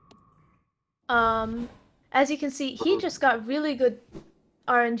 As you can see, he just got really good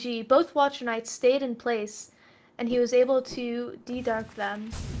RNG. Both Watcher Knights stayed in place, and he was able to de-dark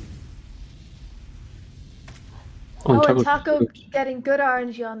them. Oh, and Taco getting good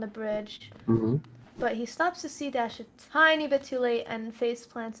RNG on the bridge. But he stops his C-dash a tiny bit too late and face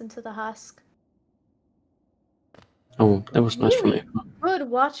plants into the husk. Oh, that was nice from April. Good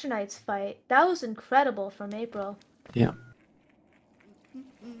Watcher Knights fight. That was incredible from April. Yeah.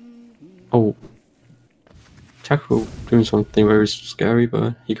 Oh. Taco doing something very scary,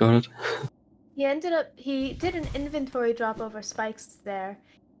 but he got it. He did an inventory drop over spikes there.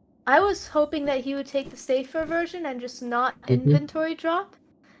 I was hoping that he would take the safer version and just not inventory drop,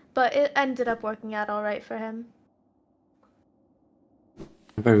 but it ended up working out alright for him.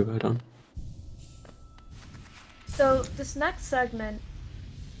 Very well done. So this next segment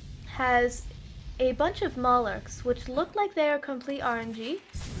has a bunch of Mollerks, which look like they are complete RNG,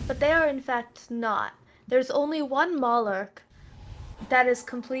 but they are in fact not. There's only one Mollerk that is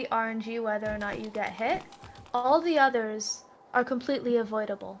complete RNG whether or not you get hit. All the others are completely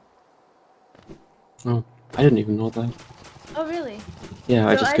avoidable. Oh, I didn't even know that. Oh really? Yeah, so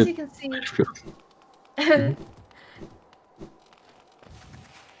I just as you can see...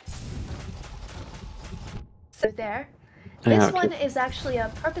 So there. This one is actually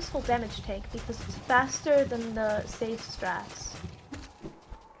a purposeful damage tank because it's faster than the safe strats.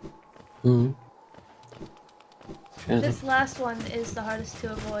 This last one is the hardest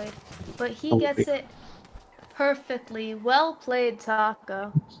to avoid, but he gets it perfectly. Well played,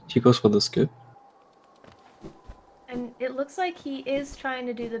 Taco. He goes for the skip. And it looks like he is trying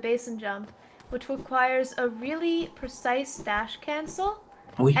to do the basin jump, which requires a really precise dash cancel.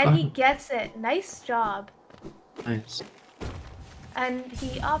 And he gets it. Nice job. Nice. And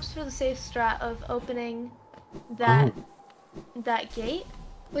he opts for the safe strat of opening that gate,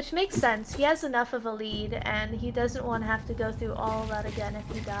 which makes sense. He has enough of a lead, and he doesn't want to have to go through all of that again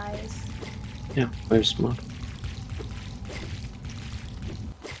if he dies. Yeah, very smart.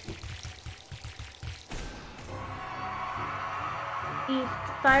 He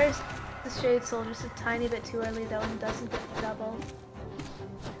fires the Shade Soul just a tiny bit too early though and doesn't get the double.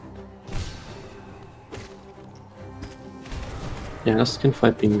 Yeah, that's skin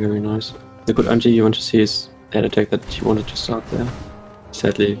fight being very nice. The good RNG you want to see is that attack that he wanted to start there.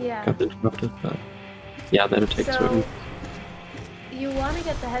 Sadly, Yeah. got interrupted, but yeah, that attack is very. So you want to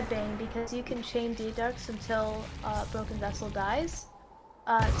get the headbang because you can chain D-Darks until Broken Vessel dies.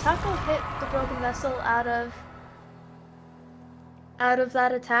 Taco hit the Broken Vessel out of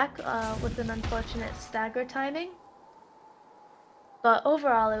that attack with an unfortunate stagger timing. But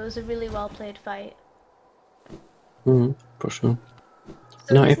overall, it was a really well played fight. For sure.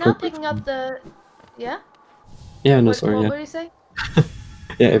 So No, he's now April. picking up the... Yeah? Yeah, no, What sorry, yeah. were you saying?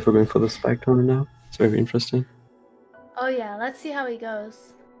 Yeah, if we're going for the spike corner now, it's very interesting. Oh yeah, let's see how he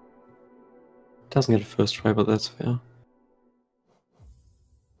goes. Doesn't get a first try, but that's fair.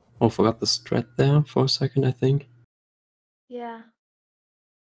 Oh, forgot the strat there for a second, I think. Yeah.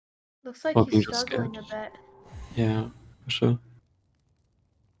 Looks like Or he's being just struggling scared. a bit. Yeah, for sure.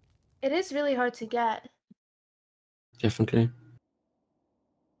 It is really hard to get. Definitely.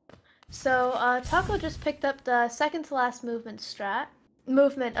 So, Taco just picked up the second to last movement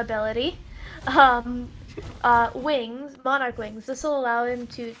ability. Wings, Monarch Wings. This will allow him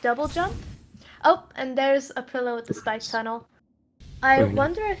to double jump. Oh, and there's Aprillo with the spike tunnel. I Very nice.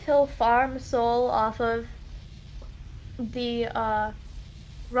 wonder if he'll farm soul off of the,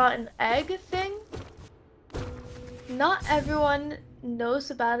 rotten egg thing. Not everyone knows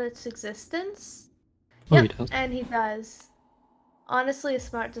about its existence. Oh, Yep, he does. and he does. Honestly, a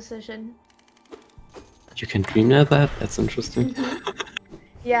smart decision. You can dream near that? That's interesting.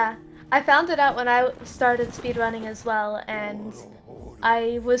 Yeah, I found it out when I started speedrunning as well, and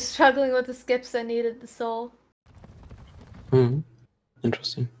I was struggling with the skips and needed the soul.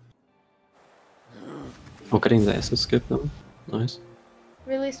 Interesting. Oh, getting the acid skip though. Nice.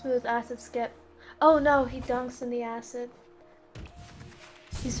 Really smooth acid skip. Oh no, he dunks in the acid.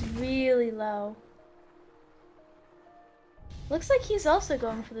 He's really low. Looks like he's also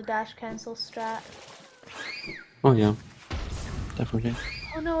going for the dash cancel strat. Oh yeah, definitely.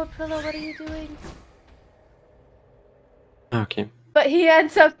 Oh no, Aprillo, what are you doing? Okay. But he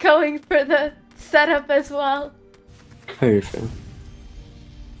ends up going for the setup as well. Very fair.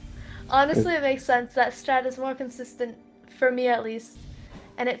 Honestly, it makes sense. That strat is more consistent, for me at least,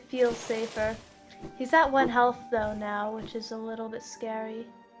 and it feels safer. He's at 1 health though now, which is a little bit scary.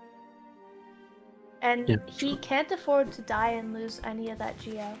 And Yeah, he sure. can't afford to die and lose any of that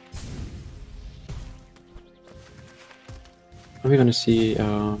Geo. Are we gonna see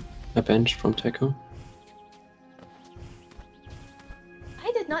a bench from Teco?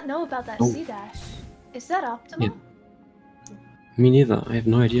 I did not know about that Oh. C-dash. Is that optimal? Yeah. Me neither. I have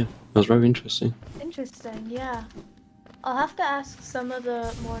no idea. It was very interesting. Interesting, yeah. I'll have to ask some of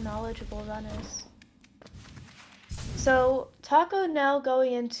the more knowledgeable runners. So, Taco now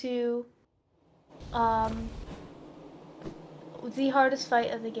going into the hardest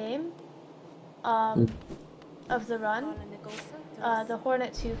fight of the game, of the run, the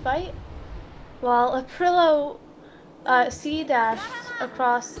Hornet 2 fight, while Aprillo C-dashed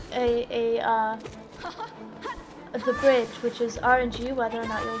across the bridge, which is RNG whether or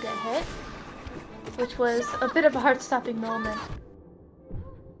not you'll get hit, which was a bit of a heart-stopping moment.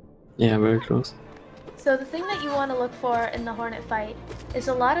 Yeah, very close. So the thing that you want to look for in the Hornet fight is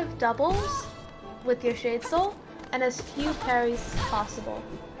a lot of doubles with your Shade Soul, and as few parries as possible.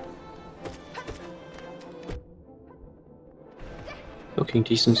 Looking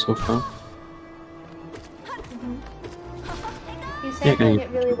decent so far. He's Yeah, handling getting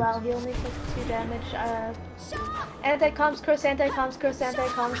it really well. He only took 2 damage. Anti-comms curse, anti-comms curse,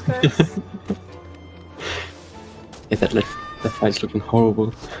 anti-comms curse. Yeah, that fight's looking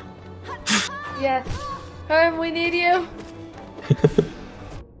horrible. Yes. Herm, we need you!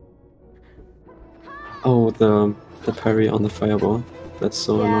 Oh, the parry on the fireball. That's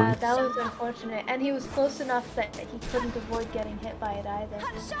so Yeah, annoying. that was unfortunate. And he was close enough that he couldn't avoid getting hit by it either.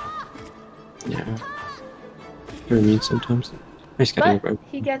 Yeah. Very mean sometimes. He's getting But right.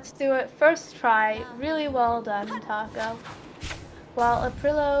 he gets to it first try. Really well done, Taco. While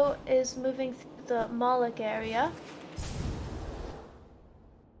Aprillo is moving through the Moloch area.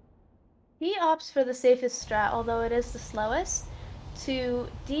 He opts for the safest strat, although it is the slowest, to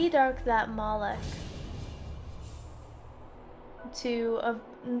de-dark that Moloch.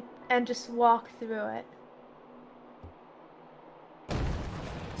 And just walk through it.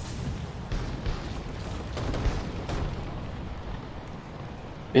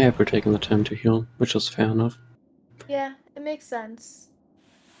 Yeah, we're taking the time to heal, which is fair enough. Yeah, it makes sense.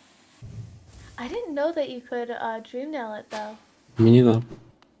 I didn't know that you could dream nail it though. Me neither.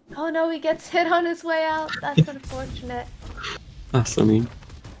 Oh no, he gets hit on his way out. That's unfortunate. That's I mean.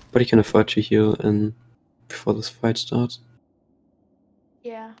 But he can afford to heal before this fight starts.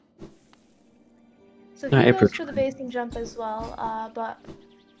 Yeah. So Ah, he April goes for the trying. basing jump as well, but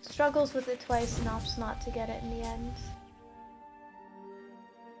struggles with it twice and opts not to get it in the end.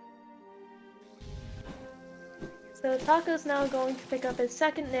 So Taco's now going to pick up his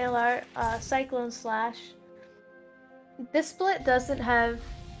second nail art, Cyclone Slash. This split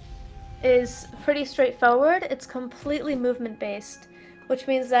is pretty straightforward. It's completely movement based, which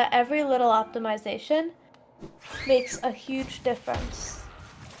means that every little optimization makes a huge difference.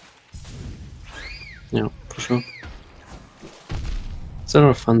 Yeah, for sure. It's a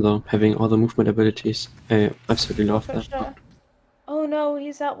lot of fun though, having all the movement abilities. I absolutely love For that. sure. Oh no,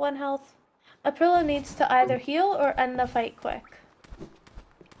 he's at 1 health. Aprillo needs to either heal or end the fight quick.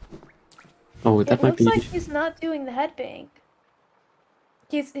 Oh, It that might looks be. like he's not doing the headbang.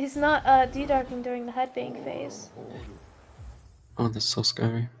 He's not de-darking during the headbang phase. Oh, that's so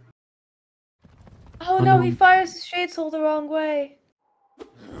scary. Oh Oh no, he no. fires his Shade Soul the wrong way.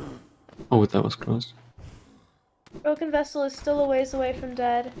 Oh, that was close. Broken Vessel is still a ways away from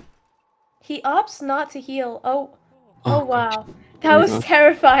dead. He opts not to heal. Oh Oh god. wow. Oh That my was god.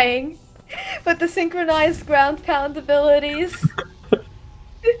 terrifying. But the synchronized ground pound abilities.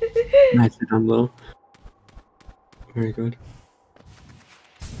 Nicely done though. Very good.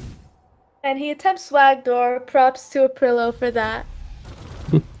 And he attempts Swag Door. Props to Aprillo for that.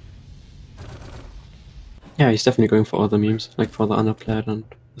 Yeah, he's definitely going for all the memes, like for the underplat and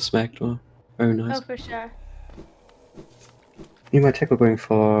the swag door. Very nice. Oh, for sure. You might tackle going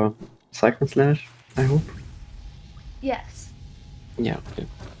for Cyclone Slash, I hope. Yes. Yeah, okay.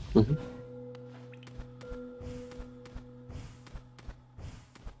 Mm-hmm.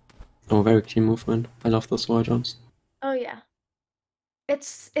 Oh, very clean movement. I love those wall jumps. Oh yeah. It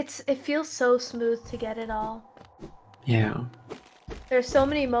feels so smooth to get it all. Yeah. There's so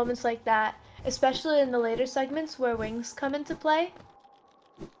many moments like that, especially in the later segments where wings come into play,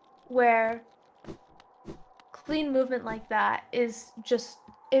 where clean movement like that is just,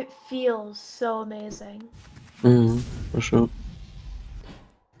 it feels so amazing. For sure.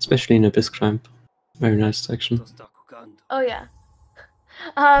 Especially in Abyss Climb. Very nice section. Oh yeah.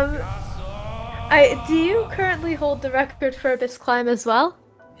 Do you currently hold the record for Abyss Climb as well?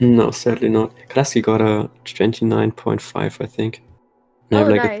 No, sadly not. Klasky got a 29.5, I think. And I have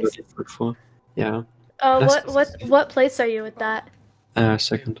Oh, like a nice. 30.4. Yeah. What place are you with that?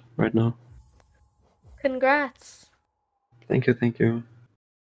 Second right now. Congrats. Thank you, thank you.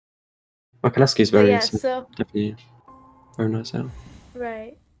 Well, Klasky is But very yeah, so definitely very nice, yeah.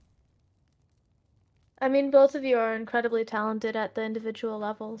 right. I mean, both of you are incredibly talented at the individual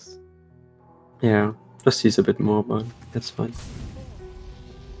levels. Yeah, just he's a bit more, but that's fine.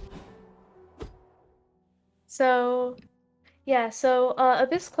 So, yeah, so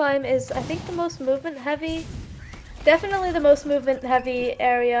Abyss Climb is, I think, the most movement heavy, definitely the most movement heavy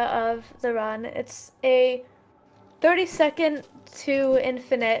area of the run. It's a 30-second to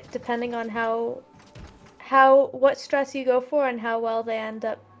infinite, depending on what stress you go for and how well they end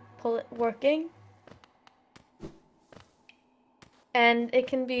up working. And it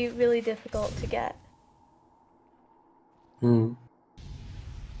can be really difficult to get.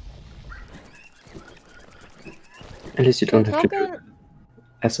 At least you don't have to do Taco...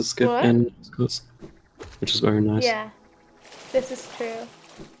 acid skip What? and skills, which is very nice. Yeah, this is true.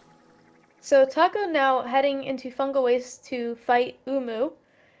 So Taco now heading into Fungal Waste to fight Umu.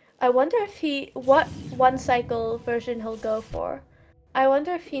 I wonder what one cycle version he'll go for. I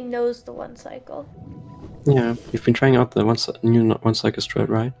wonder if he knows the one cycle. Yeah, you've been trying out the new one cycle strat,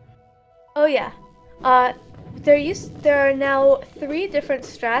 right? Oh yeah. There are now 3 different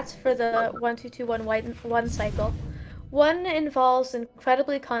strats for the 1-2-2-1 cycle. One involves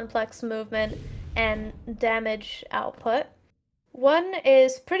incredibly complex movement and damage output. One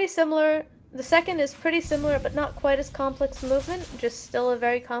is pretty similar. The second is pretty similar, but not quite as complex movement, just still a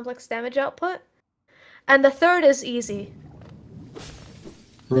very complex damage output. And the third is easy.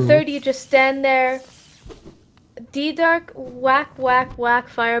 The third, you just stand there, D-Dark, whack, whack, whack,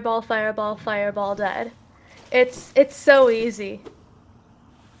 fireball, fireball, fireball, dead. It's so easy.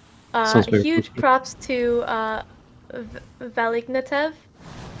 Huge props to Valignatev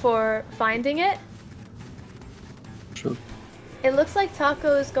for finding it. Sure. It looks like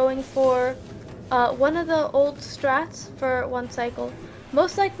Taco is going for one of the old strats for one cycle.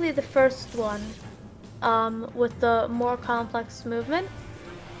 Most likely the first one, with the more complex movement.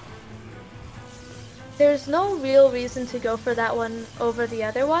 There's no real reason to go for that one over the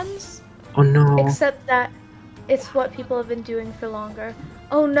other ones. Oh no! Except that it's what people have been doing for longer.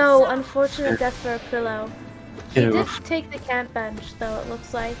 Oh no, unfortunate death for Aprillo. He did take the camp bench, though, it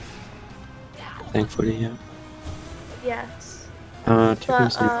looks like. Thankfully, yeah. Yes.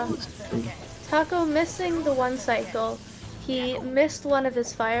 Taco missing the one cycle, he missed one of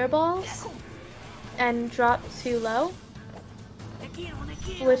his fireballs and dropped too low,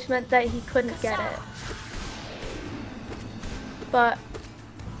 which meant that he couldn't get it. But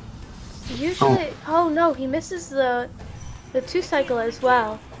usually, oh no, he misses the 2 cycle as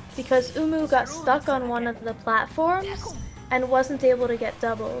well, because Umu got stuck on one of the platforms and wasn't able to get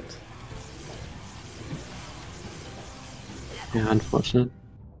doubled. Yeah, unfortunate.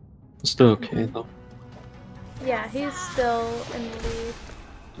 Still okay though. Yeah, he's still in the lead.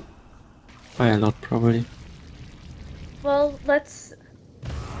 By a lot probably. Well, let's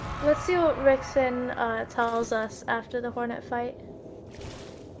see what Rickson tells us after the Hornet fight.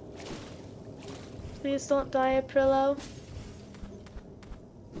 Please don't die, Aprillo.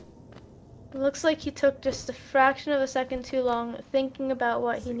 It looks like he took just a fraction of a second too long thinking about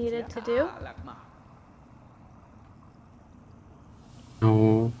what he needed to do.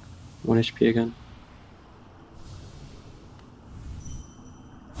 No, 1 HP again.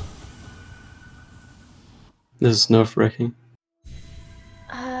 This is nerve-wracking.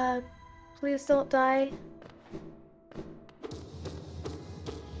 Please don't die.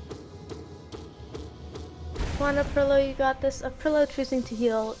 Come on, Aprillo, you got this. Aprillo choosing to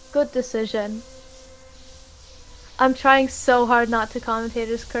heal. Good decision. I'm trying so hard not to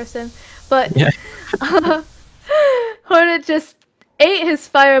commentators curse him, but Yeah. Hornet just ate his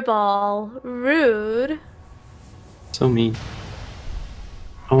fireball. Rude. So mean.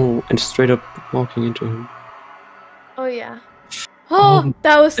 Oh, and straight up walking into him. Oh yeah. Oh,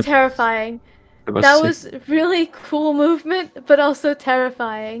 that was Yep. terrifying. That That sick. was really cool movement, but also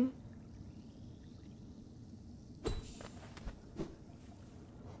terrifying.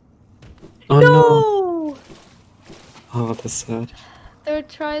 Oh no! No! Oh, that's sad. Third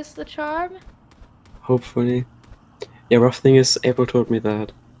tries the charm. Hopefully. Yeah, rough thing is, April told me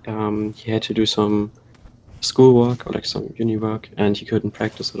that he had to do some schoolwork or like some uni work, and he couldn't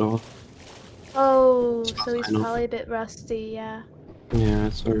practice at all. Oh, As far so as he's I know. probably a bit rusty, yeah. Yeah,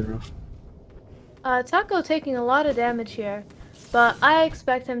 it's very rough. Taco taking a lot of damage here, but I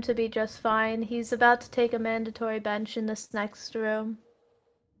expect him to be just fine. He's about to take a mandatory bench in this next room.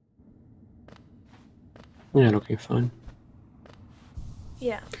 Yeah, looking fine.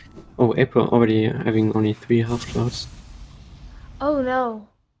 Yeah. Oh, April already having only 3 health clouds. Oh no.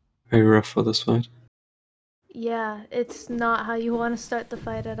 Very rough for this fight. Yeah, it's not how you want to start the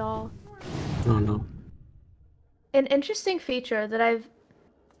fight at all. Oh no. An interesting feature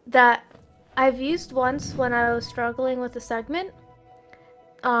that I've used once when I was struggling with a segment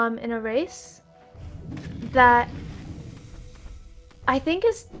in a race that I think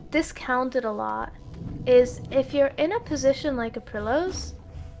is discounted a lot is if you're in a position like Aprillo's,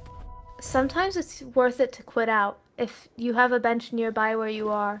 sometimes it's worth it to quit out if you have a bench nearby where you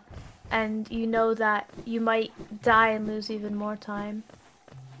are and you know that you might die and lose even more time.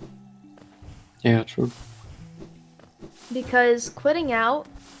 Yeah, true. Because quitting out,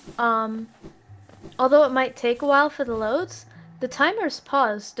 although it might take a while for the loads, the timer's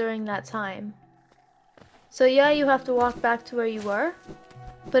paused during that time. So yeah, you have to walk back to where you were,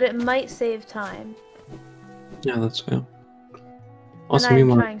 but it might save time. Yeah, that's fair. Also, and I'm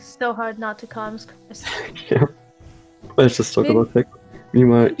meanwhile, trying so hard not to comms Chris. yeah. Let's just talk about tech.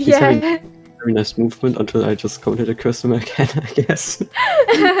 Meanwhile, he's having very nice movement until I just counted a curse him again, I guess.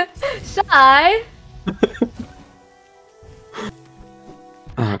 Shy!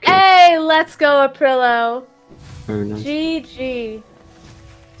 Okay. Hey, let's go, Aprillo! Very nice. GG.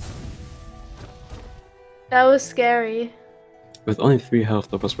 That was scary. With only 3 health,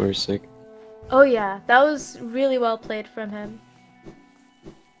 that was very sick. Oh yeah, that was really well played from him.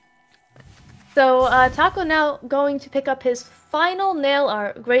 So, Taco now going to pick up his final nail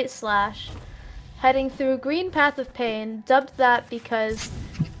art, Great Slash, heading through Green Path of Pain, dubbed that because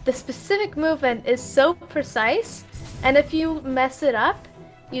the specific movement is so precise, and if you mess it up,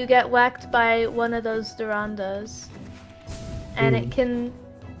 you get whacked by one of those Durandos. And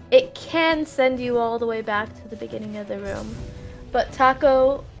it can send you all the way back to the beginning of the room. But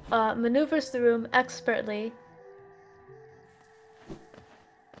Taco maneuvers the room expertly.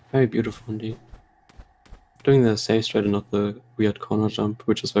 Very beautiful indeed. Doing the safe straight and not the weird corner jump,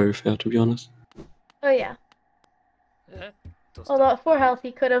 which is very fair to be honest. Oh yeah. Although at 4 health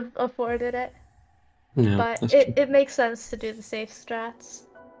he could have afforded it. Yeah, But that's true. it makes sense to do the safe strats.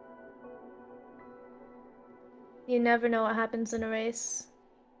 You never know what happens in a race.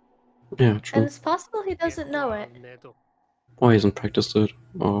 Yeah, true. And it's possible he doesn't know it. Or he hasn't practiced it,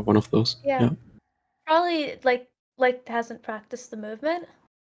 or one of those. Yeah. Probably like hasn't practiced the movement.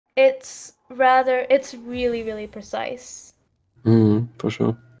 It's really, really precise. For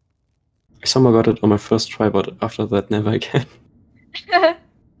sure. I somehow got it on my first try, but after that, never again.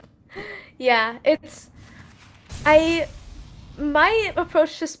 Yeah, my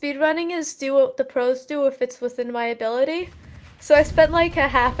approach to speedrunning is do what the pros do if it's within my ability. So I spent like a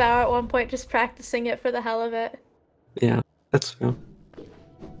half hour at one point just practicing it for the hell of it. Yeah, that's fair.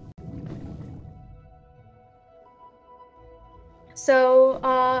 So,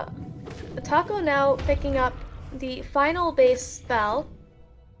 Taco now picking up the final base spell,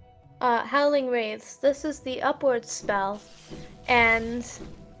 Howling Wraiths. This is the upward spell, and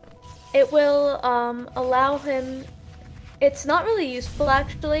it will allow him. It's not really useful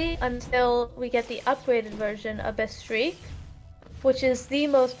actually until we get the upgraded version, Abyss Shriek, which is the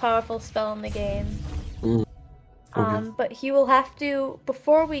most powerful spell in the game. Mm. Okay. But he will have to,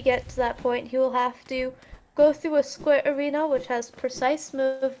 before we get to that point, he will have to go through a square arena which has precise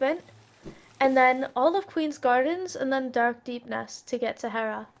movement, and then all of Queen's Gardens, and then Dark Deep Nest to get to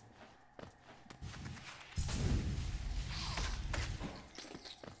Hera.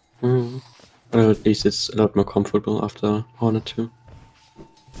 Well, at least it's a lot more comfortable after Hornet 2.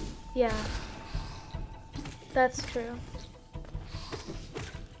 Yeah, that's true.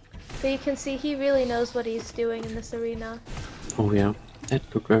 So you can see he really knows what he's doing in this arena. Oh yeah, that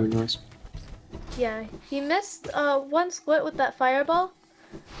looked very nice. Yeah, he missed one split with that fireball,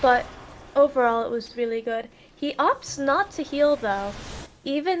 but overall it was really good. He opts not to heal though,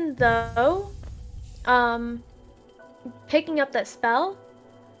 even though picking up that spell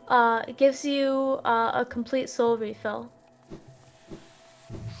gives you a complete soul refill.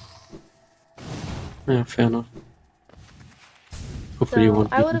 Yeah, fair enough. Hopefully you So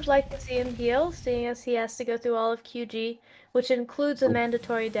won't I need would it. have liked to see him heal, seeing as he has to go through all of QG, which includes a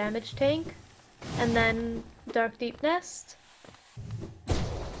mandatory damage tank, and then Dark Deep Nest.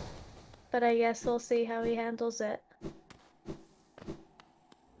 But I guess we'll see how he handles it.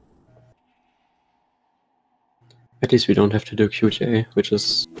 At least we don't have to do QJ, which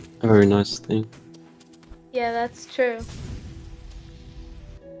is a very nice thing. Yeah, that's true.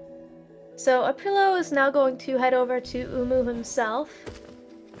 So Aprillo is now going to head over to Umu himself.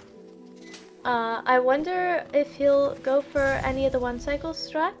 I wonder if he'll go for any of the one cycle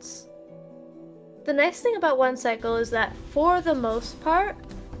strats. The nice thing about one cycle is that for the most part,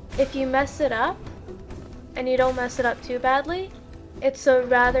 if you mess it up, and you don't mess it up too badly, it's a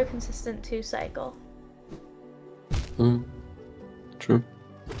rather consistent 2 cycle. True.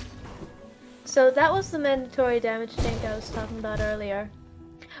 So that was the mandatory damage tank I was talking about earlier.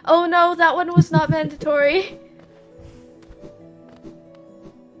 Oh no, that one was not mandatory!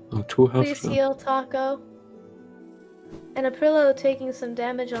 Oh, 2 health. Please heal, Taco. And Aprillo taking some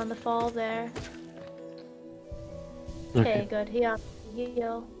damage on the fall there. Okay, good. He opted to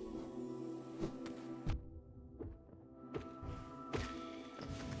heal.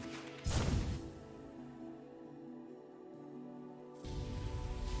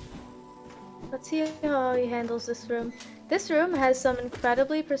 Let's see how he handles this room. This room has some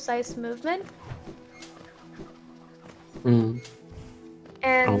incredibly precise movement. And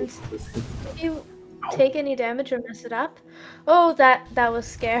if you take any damage or mess it up, oh, that was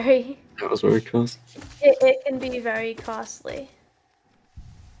scary. That was very close. It can be very costly.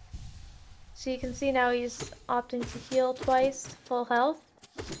 So you can see now he's opting to heal twice, full health.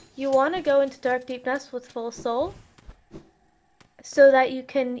 You want to go into Dark Deep Nest with full soul, so that you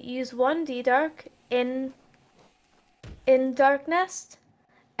can use 1 D-Dark in Dark Nest,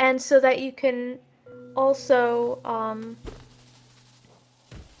 and so that you can also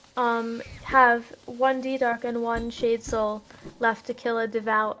have 1 D-Dark and 1 Shade Soul left to kill a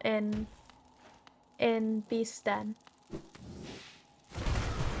Devout in Beast Den.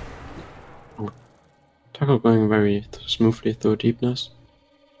 Taco going very smoothly through deepness.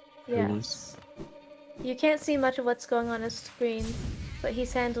 Yes. Nice. You can't see much of what's going on his screen, but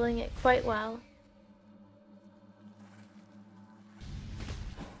he's handling it quite well.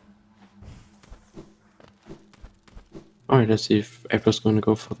 Alright, let's see if April's going to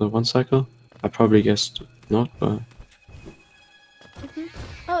go for the 1 cycle. I probably guessed not, but...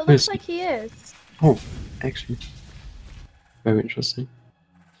 Oh, it looks like he is. Oh, actually. Very interesting.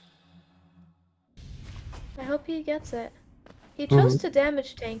 I hope he gets it. He chose to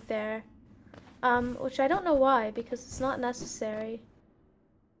damage tank there. Which I don't know why, because it's not necessary.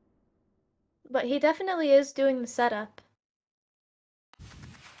 But he definitely is doing the setup.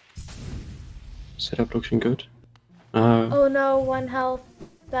 Setup looking good. Oh no, 1 health.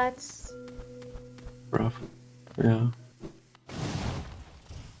 That's... rough. Yeah.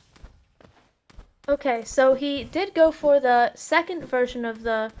 Okay, so he did go for the second version of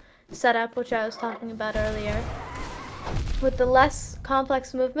the setup, which I was talking about earlier. With the less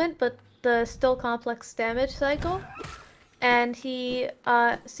complex movement, but the still complex damage cycle, and he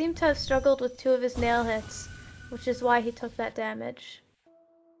seemed to have struggled with 2 of his nail hits, which is why he took that damage.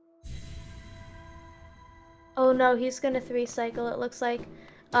 Oh no, he's gonna 3 cycle, it looks like.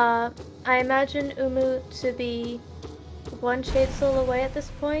 I imagine Umu to be 1 Shade Soul away at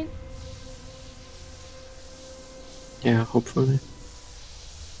this point. Yeah, hopefully.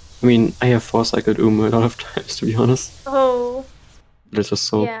 I mean, I have 4-cycled Umu a lot of times, to be honest. Oh. But it's just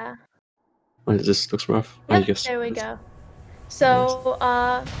so... Yeah. Well, it just looks rough. Yep, I guess. there we go. So,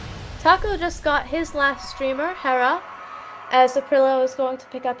 Taco just got his last streamer, Hera, as Aprillo is going to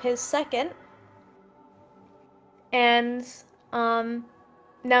pick up his second. And,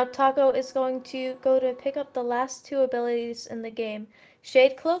 now Taco is going to go to pick up the last 2 abilities in the game.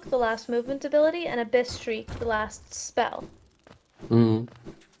 Shade Cloak, the last movement ability, and Abyss Shriek, the last spell.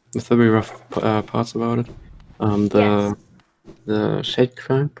 With very rough parts about it. Yes. The Shade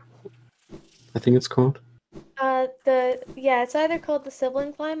Climb, I think it's called. It's either called the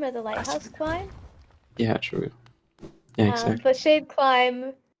Sibling Climb or the Lighthouse Climb. Yeah, true. Yeah, exactly. But Shade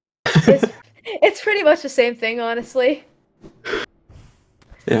Climb it's pretty much the same thing, honestly.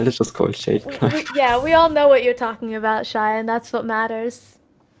 Yeah, let's just call it Shade Climb. We all know what you're talking about, Shy, and that's what matters.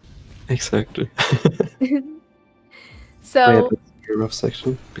 Exactly. So, oh, yeah, that's a rough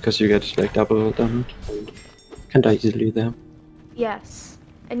section, because you get like double damage and can die easily there. Yes.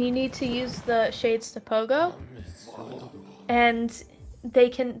 And you need to use the shades to pogo. And they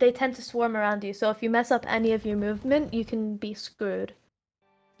tend to swarm around you, so if you mess up any of your movement, you can be screwed.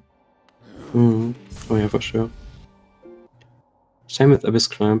 Oh yeah, for sure. Same with Abyss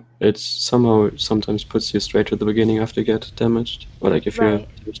Climb. It sometimes puts you straight to the beginning after you get damaged, or like if you're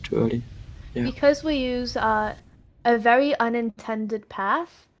damaged too early. Yeah. Because we use a very unintended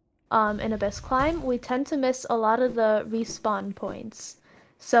path in Abyss Climb, we tend to miss a lot of the respawn points.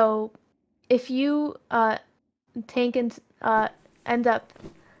 So if you tank and end up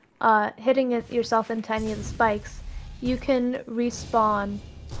hitting yourself into any of the spikes, you can respawn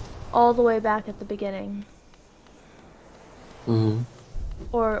all the way back at the beginning.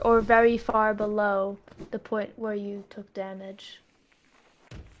 Or very far below the point where you took damage.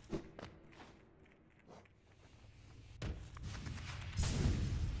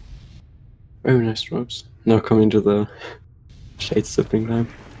 Very nice drops. Now coming to the Shade Sibling Climb.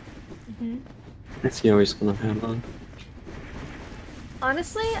 Let's see how he's gonna handle it.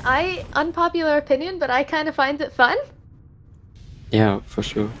 Honestly, unpopular opinion, but I kind of find it fun. Yeah, for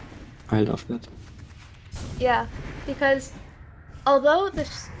sure. I love that. Yeah, because although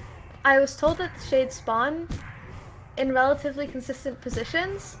I was told that the shades spawn in relatively consistent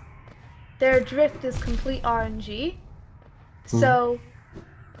positions, their drift is complete RNG. So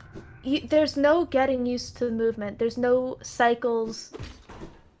there's no getting used to the movement. There's no cycles.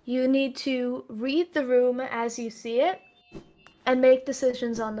 You need to read the room as you see it and make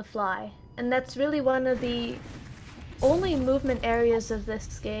decisions on the fly. And that's really one of the only movement areas of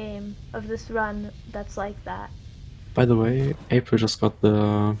this game, of this run, that's like that. By the way, April just got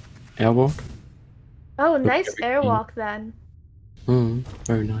the airwalk. Oh, nice airwalk then.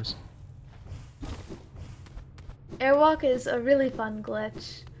 Very nice. Airwalk is a really fun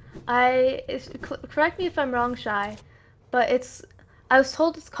glitch. Correct me if I'm wrong, Shy, but I was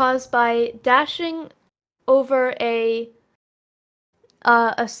told it's caused by dashing over a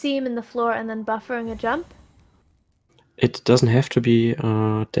seam in the floor and then buffering a jump. It doesn't have to be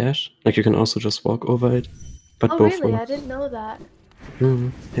a dash. Like you can also just walk over it. But both really? works. I didn't know that.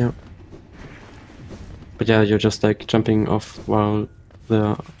 Yeah. But yeah, you're just like jumping off while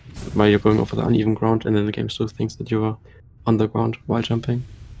you're going over the uneven ground, and then the game still thinks that you are on the ground while jumping.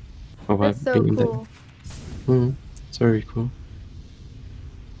 Or while That's so being cool. there. It's very cool.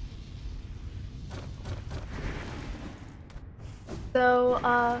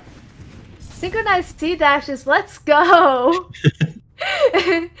 So, synchronized C-dashes, let's go!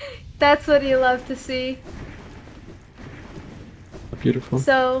 That's what you love to see. Beautiful.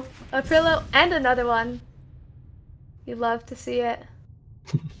 So, Aprillo, and another one. You love to see it.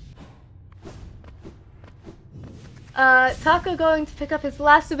 Taco going to pick up his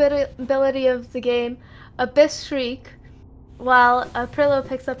last ability of the game, Abyss Shriek, while Aprillo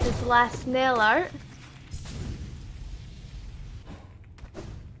picks up his last nail art.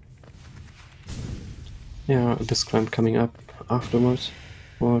 Yeah, Abyss Climb coming up afterwards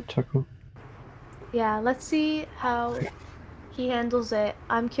for Taco. Yeah, let's see how he handles it.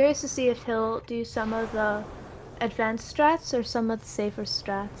 I'm curious to see if he'll do some of the advanced strats or some of the safer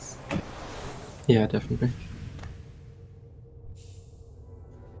strats. Yeah, definitely.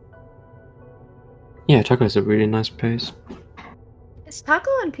 Yeah, Taco has a really nice pace. Is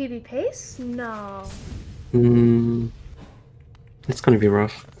Taco on PB pace? No. It's gonna be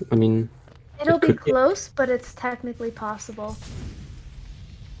rough. I mean, It'll it be could be. close, but it's technically possible.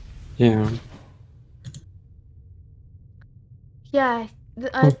 Yeah. Yeah,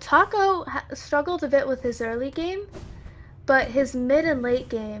 Taco struggled a bit with his early game, but his mid and late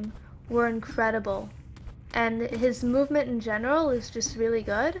game were incredible. And his movement in general is just really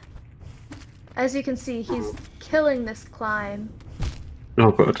good. As you can see, he's killing this climb. Oh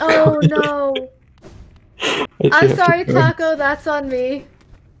god. Oh no! I'm sorry, Taco, that's on me.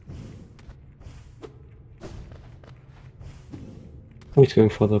 He's going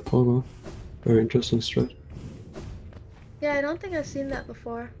for the pogo. Very interesting strat. Yeah, I don't think I've seen that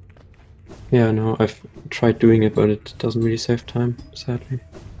before. Yeah, no, I've tried doing it, but it doesn't really save time, sadly.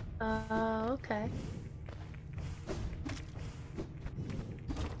 Okay.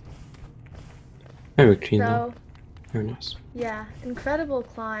 Very clean So, though. Very nice. yeah, incredible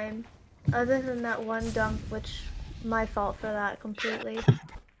climb. Other than that one dump, which my fault for that completely.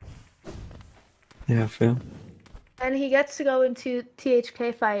 Yeah, fair. And he gets to go into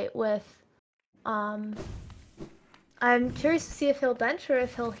THK fight with, I'm curious to see if he'll bench or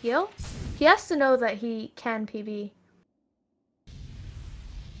if he'll heal. He has to know that he can PB.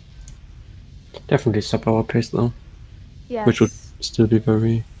 Definitely sub our pace though. Yes. Which would still be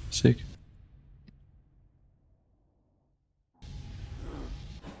very sick.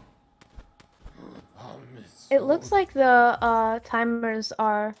 It looks like the timers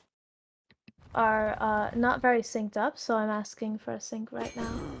are not very synced up, so I'm asking for a sync right now.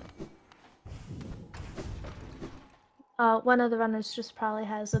 One of the runners just probably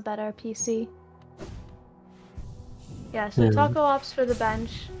has a better PC. Yeah, so Taco opts for the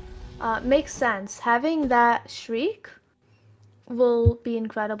bench. Makes sense. Having that shriek will be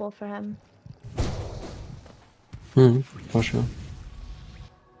incredible for him. For sure.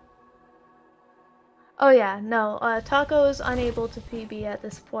 Oh yeah, no, Taco is unable to PB at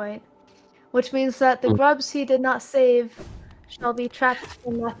this point, which means that the grubs he did not save shall be trapped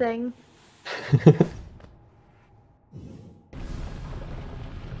for nothing.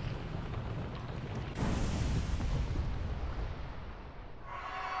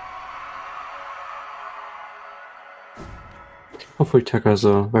 Hopefully Tucker has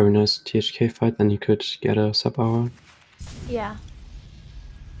a very nice THK fight, then he could get a sub hour. Yeah.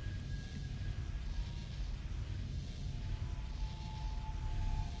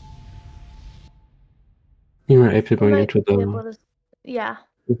 Meanwhile, April going into the... Yeah.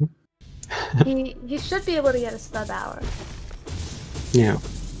 He should be able to get a sub hour. Yeah.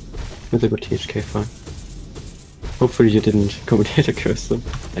 With a good THK fight. Hopefully you didn't commentator curse them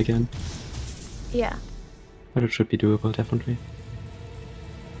again. Yeah. But it should be doable, definitely.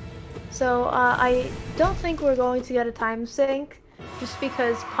 So, I don't think we're going to get a time sync, just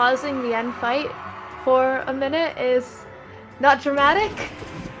because pausing the end fight for a minute is not dramatic.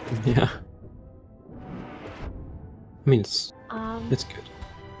 Yeah. I mean, it's good.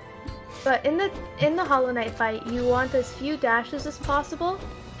 But in the Hollow Knight fight, you want as few dashes as possible,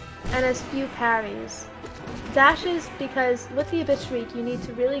 and as few parries. Dashes, because with the Abyss Shriek, you need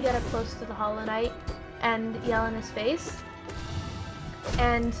to really get up close to the Hollow Knight and yell in his face.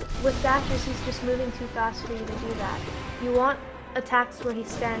 And with dashes, he's just moving too fast for you to do that. You want attacks where he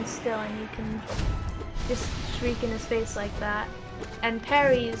stands still and you can just shriek in his face like that. And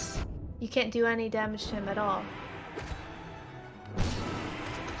parries, you can't do any damage to him at all.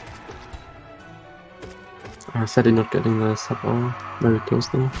 Sadly not getting the sub hour. Very close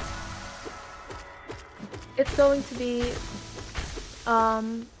though. It's going to be,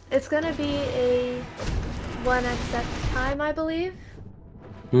 it's gonna be a 1xx time, I believe.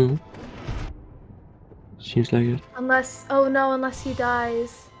 Seems like it. Unless, oh no, unless he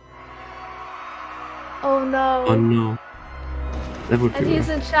dies. Oh no. Oh no. That would be And he's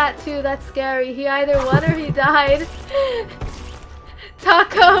in chat too, that's scary. He either won or he died.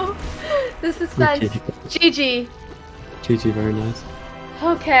 Taco! The suspense. GG. GG, very nice.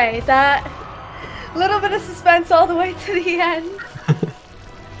 Okay, that little bit of suspense all the way to the end.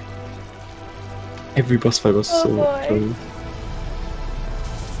 Every boss fight was so boy.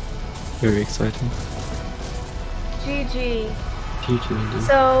 very exciting. GG. GG indeed.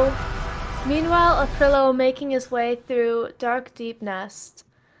 So, meanwhile, Aprillo making his way through Dark Deep Nest,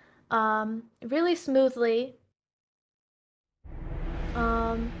 really smoothly.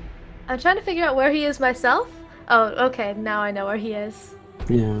 I'm trying to figure out where he is myself. Oh, okay, now I know where he is.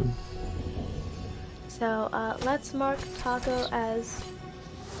 Yeah. So, let's mark Taco as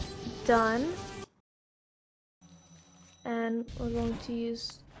done. And we're going to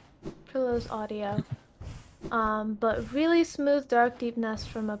use Aprillo's audio. But really smooth dark deep nest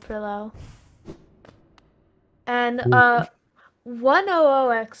from Aprillo. And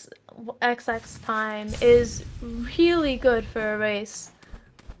 100XX time is really good for a race.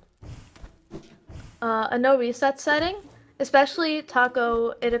 A no reset setting, especially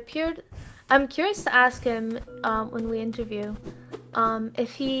Taco, it appeared. I'm curious to ask him when we interview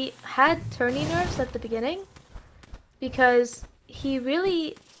if he had turning nerves at the beginning, because he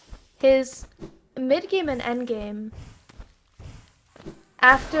really, his mid game and end game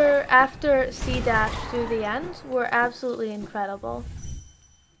after C dash through the end were absolutely incredible.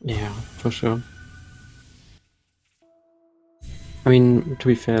 Yeah, for sure. I mean, to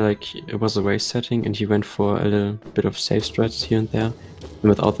be fair, like, it was a race setting and he went for a little bit of safe strats here and there. And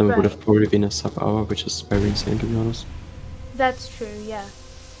without them, it would have probably been a sub-hour, which is very insane, to be honest. That's true, yeah.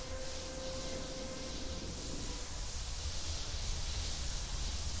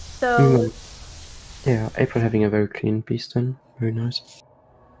 So... yeah, April having a very clean beast then. Very nice.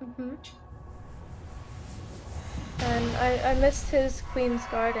 And I missed his Queen's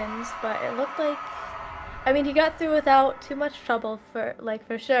Gardens, but it looked like... I mean, he got through without too much trouble, for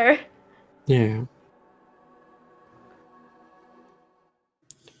sure. Yeah.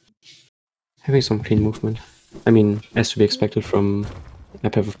 Having some clean movement. I mean, as to be expected from a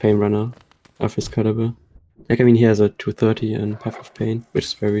Path of Pain runner of his caliber. Like, I mean, he has a 230 in Path of Pain, which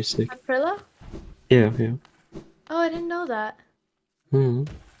is very sick. Aprillo? Yeah, yeah. Oh, I didn't know that.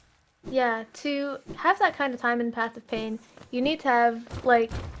 Yeah, to have that kind of time in Path of Pain, you need to have, like,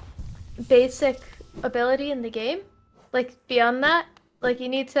 basic ability in the game. Like, beyond that, like, you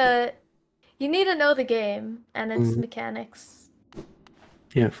need to know the game and its mechanics.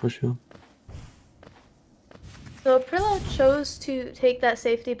 Yeah, for sure. So Aprillo chose to take that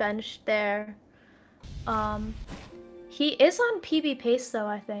safety bench there. He is on PB pace though,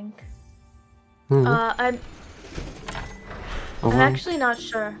 I think. I'm actually not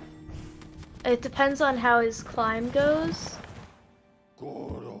sure. It depends on how his climb goes.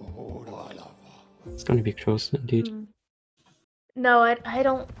 It's gonna be close indeed. No, I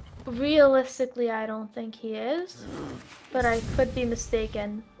don't. Realistically, I don't think he is, but I could be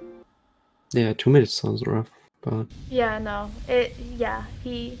mistaken. Yeah, 2 minutes sounds rough, but yeah, no,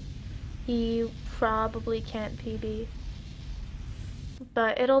 he probably can't PB,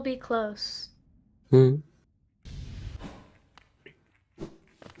 but it'll be close.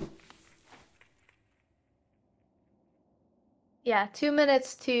 Yeah, 2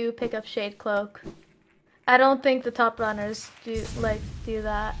 minutes to pick up Shade Cloak. I don't think the top runners do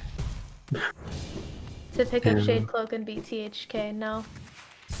that. To pick up Shade Cloak and beat THK, no.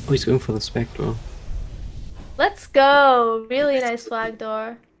 Oh, he's going for the Spectre. Let's go! Really nice flag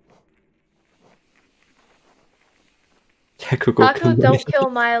door. Taco, don't kill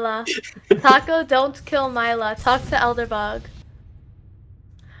Myla. Taco, don't kill Myla. Talk to Elderbug.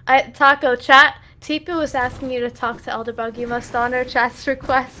 Taco, chat. Tipu was asking you to talk to Elderbug. You must honor chat's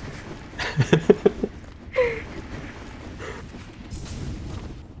requests.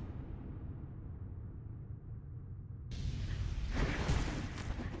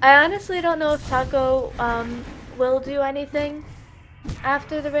 I honestly don't know if Taco will do anything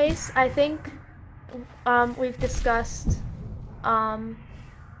after the race. I think we've discussed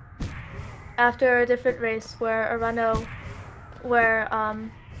after a different race where a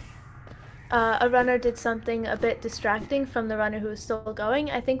runner did something a bit distracting from the runner who was still going.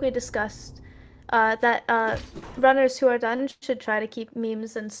 I think we discussed that runners who are done should try to keep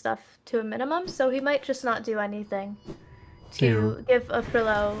memes and stuff to a minimum, so he might just not do anything to give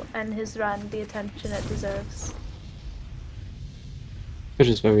Aprillo and his run the attention it deserves. Which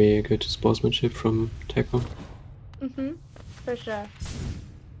is very good sportsmanship from Taco. For sure.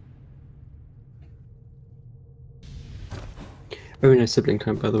 Very nice sibling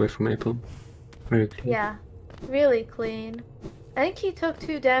time, by the way, from April. Very clean. Yeah, really clean. I think he took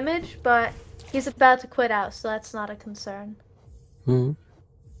 2 damage, but he's about to quit out, so that's not a concern.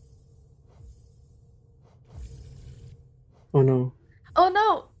 Oh no. Oh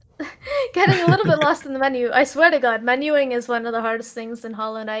no! Getting a little bit lost in the menu. I swear to God, menuing is one of the hardest things in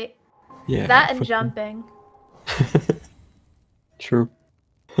Hollow Knight. Yeah. That and jumping. True.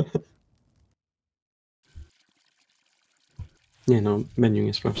 Yeah, no, menuing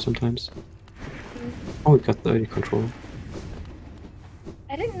is rough sometimes. Oh, we got the early control.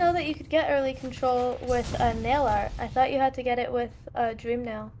 I didn't know that you could get early control with nail art. I thought you had to get it with dream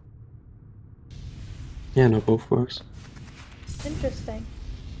nail. Yeah, no, both works. Interesting.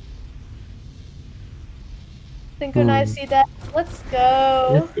 Synchronize that. Let's go.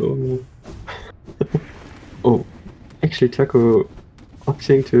 Let's go. Oh, actually, Taco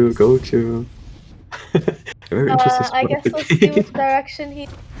opting to go to Very interesting I spot of guess the we'll see game. which direction he...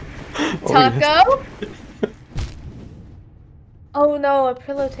 Oh, yes. Taco? Oh no,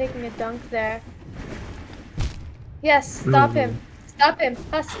 Aprillo taking a dunk there. Yes, stop No. him. Stop him.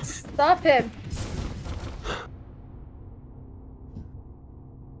 Husk, stop him.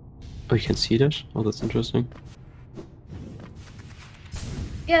 Oh, you can see that? Oh, that's interesting.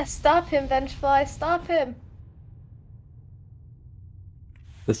 Yes, stop him, Vengefly, stop him.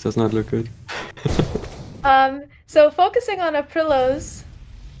 This does not look good. So focusing on Aprillo's...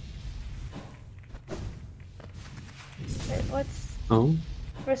 Wait, what's... Oh?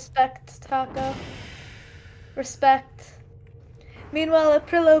 Respect, Taco. Respect. Meanwhile,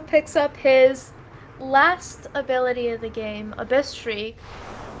 Aprillo picks up his last ability of the game, Abyss Shriek,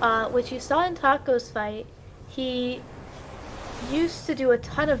 which you saw in Taco's fight. He used to do a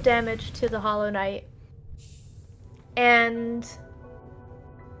ton of damage to the Hollow Knight. And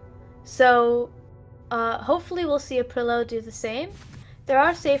so hopefully we'll see Aprillo do the same. There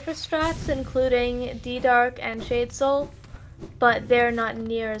are safer strats, including D-Dark and Shade Soul, but they're not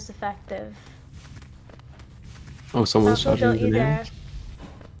near as effective. Oh, someone's Taco, charging don't the you nail. dare.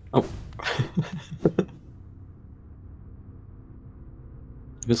 Oh.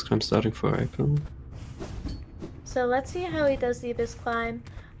 This I'm starting for April. So let's see how he does the Abyss Climb.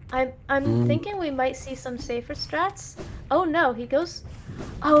 I'm thinking we might see some safer strats. Oh no, he goes...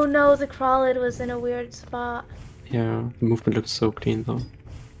 Oh no, the Crawlid was in a weird spot. Yeah, the movement looks so clean though.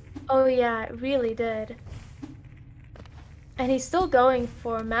 Oh yeah, it really did. And he's still going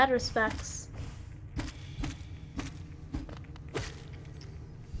for mad respects.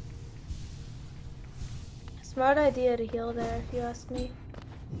 Smart idea to heal there, if you ask me.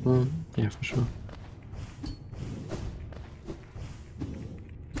 Yeah, for sure.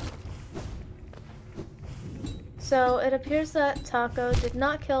 So it appears that Taco did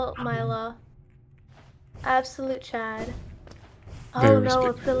not kill Myla. Absolute Chad. Very Oh no,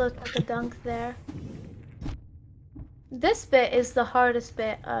 respectful. Aprillo took a dunk there. This bit is the hardest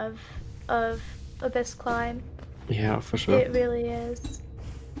bit of Abyss Climb. Yeah, for sure. It really is.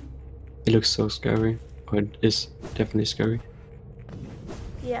 It looks so scary. Or it is definitely scary.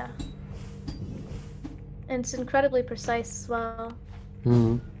 Yeah. And it's incredibly precise as well.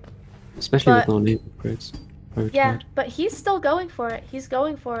 Especially with But- no name upgrades. Very Yeah, tight. but he's still going for it. He's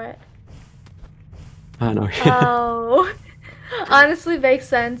going for it. Ah, no. Oh. Honestly makes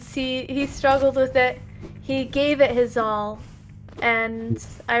sense. He struggled with it. He gave it his all. And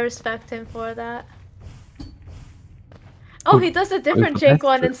I respect him for that. Oh, he does a different for Jake that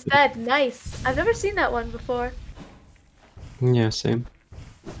one trip. instead. Nice. I've never seen that one before. Yeah, same.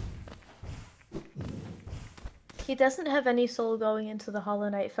 He doesn't have any soul going into the Hollow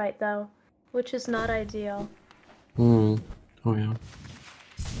Knight fight though, which is not ideal. Oh yeah.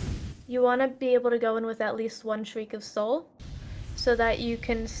 You want to be able to go in with at least one Shriek of Soul, so that you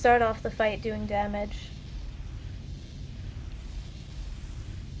can start off the fight doing damage.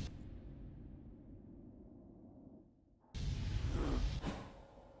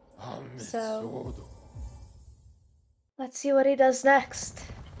 So, let's see what he does next.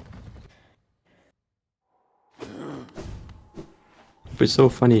 It'd be so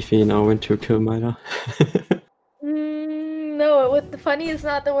funny if he now went to kill Myla. No, funny is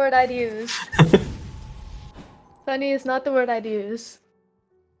not the word I'd use. Funny is not the word I'd use.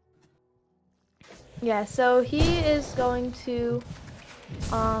 Yeah, so he is going to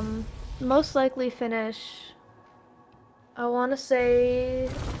most likely finish, I want to say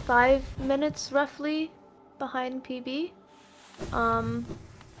 5 minutes roughly behind PB.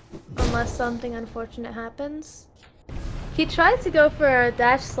 Unless something unfortunate happens. He tried to go for a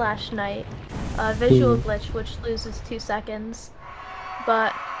dash slash knight, a visual glitch which loses 2 seconds,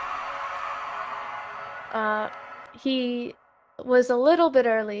 but he was a little bit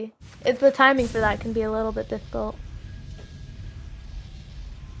early. The timing for that can be a little bit difficult.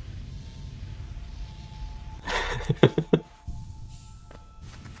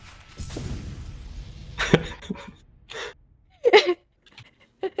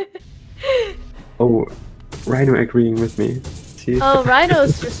 Oh, Rhino agreeing with me. See? Oh,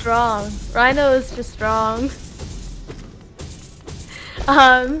 Rhino's just wrong. Rhino's just wrong.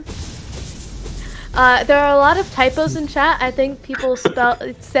 There are a lot of typos in chat. I think people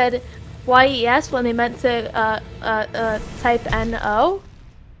said YES when they meant to type NO.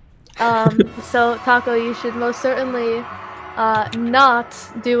 So Taco, you should most certainly not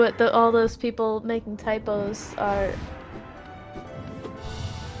do what all those people making typos are.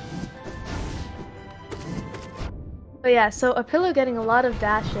 But yeah, so Aprillo getting a lot of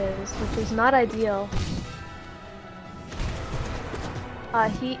dashes, which is not ideal.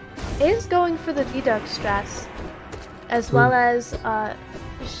 is going for the V-Dark strats, as well as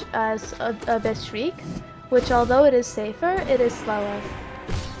Abyss Shriek, which although it is safer, it is slower.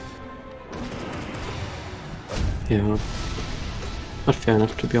 Yeah. Not fair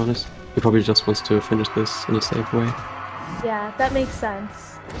enough, to be honest. He probably just wants to finish this in a safe way. Yeah, that makes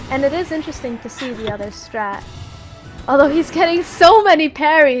sense. And it is interesting to see the other strat. Although he's getting so many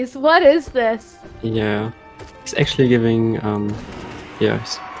parries, what is this? Yeah. He's actually giving, yeah,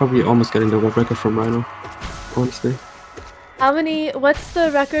 he's probably almost getting the world record from Rhino, honestly. What's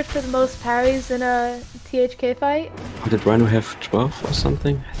the record for the most parries in a THK fight? Oh, did Rhino have 12 or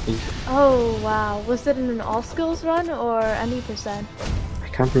something? I think. Oh, wow. Was it in an all-skills run or any percent? I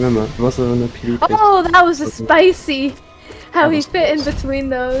can't remember. It was on a PD. Oh, that was a spicy! How he fit in between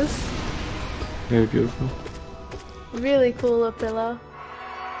those. Very beautiful. Really cool, Aprillo.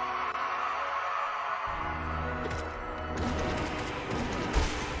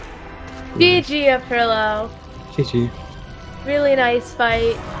 GG, Aprillo. GG. Really nice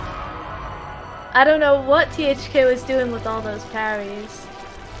fight. I don't know what THK was doing with all those parries.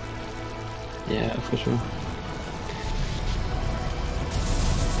 Yeah, for sure.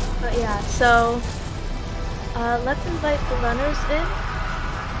 But yeah, so let's invite the runners in.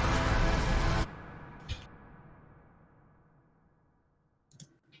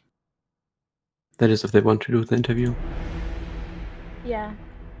 That is if they want to do the interview. Yeah.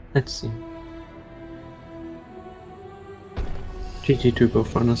 Let's see. GG to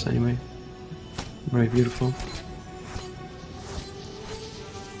both runners anyway. Very beautiful.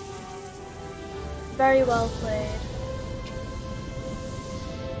 Very well played.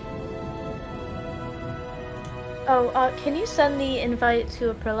 Oh, can you send the invite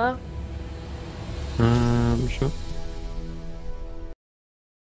to Aprillo? Sure.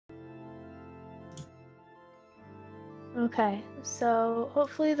 Okay, so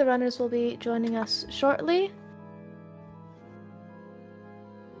hopefully the runners will be joining us shortly.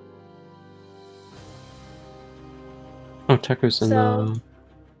 Oh, Taco's in the...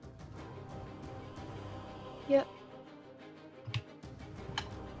 Yep.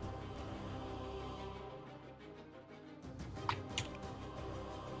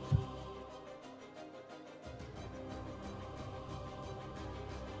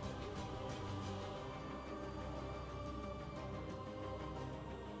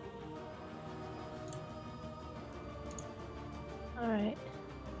 Alright.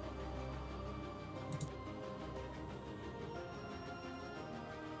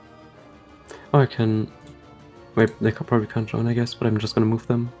 Oh, I can... Wait, they probably can't join, I guess, but I'm just gonna move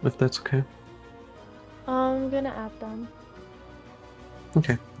them, if that's okay. I'm gonna add them.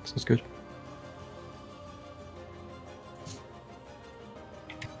 Okay, sounds good.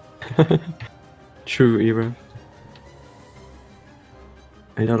 True, Era.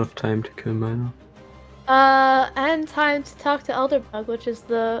 A lot of time to kill Minor. And time to talk to Elderbug, which is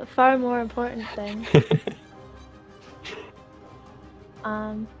the far more important thing.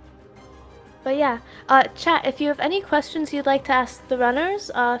 But yeah, chat, if you have any questions you'd like to ask the runners,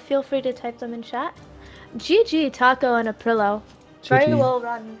 feel free to type them in chat. GG, Taco and Aprillo. Very well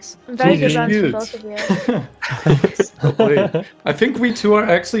runs. Very good runs from both of you. Wait, I think we two are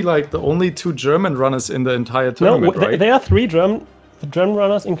actually like the only two German runners in the entire tournament, no, right? There are three German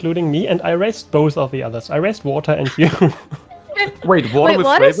runners, including me, and I raced both of the others. I raced Water and you. Wait, Water with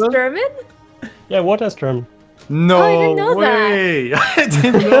Water's flavor? German? Yeah, Water's German. No I didn't know way! that. I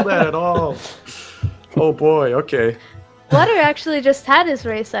didn't know that at all. Oh boy, okay. Water actually just had his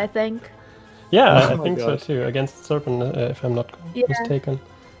race, I think. Yeah, Oh I my think so God. too, against Serpent, if I'm not Yeah. mistaken.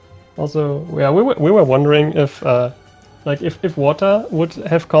 Also, yeah, we were wondering if, like, if Water would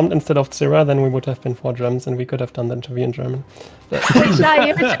have come instead of Zira, then we would have been 4 Germans and we could have done the interview in German. But Wait, Shai,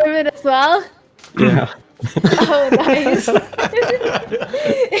 you're German as well? Yeah. Oh, nice.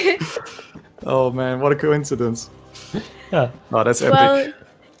 Oh man, what a coincidence. yeah, Oh, that's epic. Well,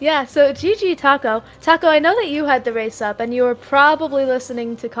 yeah, so GG Taco. Taco, I know that you had the race up and you were probably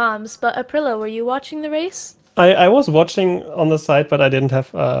listening to comms, but Aprillo, were you watching the race? I was watching on the side, but I didn't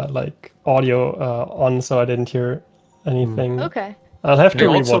have like audio on, so I didn't hear anything. Okay. I'll have to I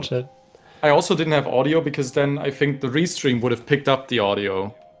also- rewatch it. I also didn't have audio because then I think the restream would have picked up the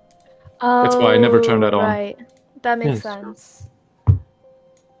audio. Oh, That's why I never turned that on. Right. That makes Yes. sense.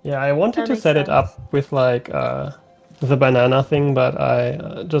 Yeah, I wanted That to makes set it sense. up with like the banana thing, but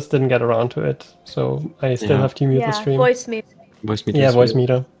I just didn't get around to it. So I still Yeah. have to mute the Yeah, stream. voice meter. Voice meter. Yeah, voice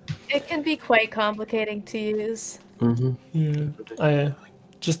meter. It can be quite complicating to use. Mm-hmm. I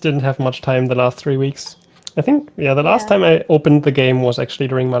just didn't have much time the last 3 weeks. I think, yeah, the last Yeah. time I opened the game was actually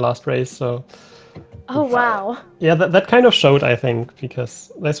during my last race, so Oh wow. Yeah, that kind of showed, I think,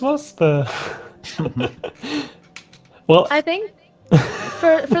 because this was the. Well, I think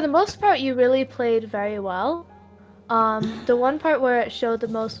for the most part you really played very well. The one part where it showed the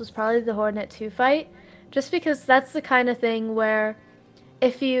most was probably the Hornet 2 fight, just because that's the kind of thing where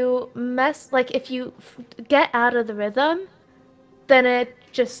if you if you get out of the rhythm, then it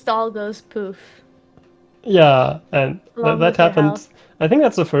just all goes poof. yeah, and Along that with your happened. health. I think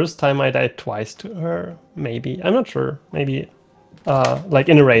that's the first time I died twice to her. Maybe, I'm not sure. Maybe, like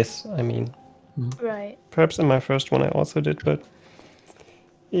in a race. I mean, Right. perhaps in my first one I also did, but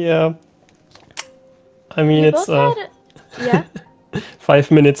yeah. I mean, You it's both had yeah,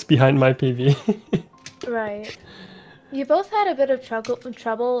 5 minutes behind my PV. right. You both had a bit of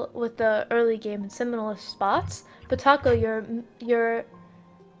trouble with the early game in similar spots, but Taco, your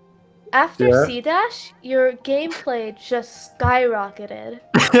after Yeah. C dash, your gameplay just skyrocketed.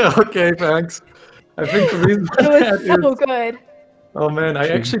 Okay, thanks. I think the reason for It was that so is, good. oh man, I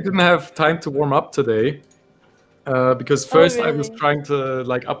actually didn't have time to warm up today. Because Oh, first I was really? trying to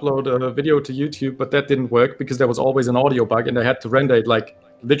like upload a video to YouTube, but that didn't work because there was always an audio bug, and I had to render it like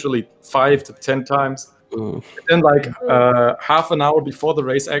literally 5 to 10 times. Oh, Then like Ooh. half an hour before the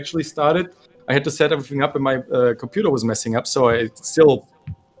race actually started, I had to set everything up, and my computer was messing up. So I still,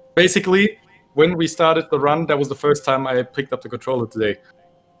 basically, when we started the run, that was the first time I picked up the controller today.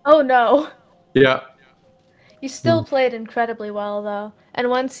 Oh no. Yeah, You still played incredibly well though. And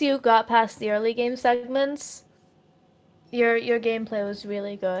once you got past the early game segments, your gameplay was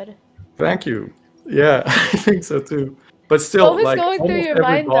really good. thank you. Yeah, I think so too. But still, What was like going through almost your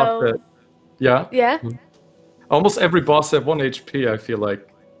every mind boss though? had, yeah, Yeah? almost every boss had 1 HP. I feel like.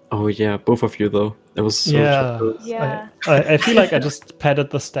 oh yeah, both of you though. That was so Yeah, Yeah. I feel like I just padded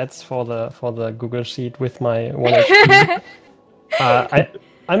the stats for the Google sheet with my 1 HP.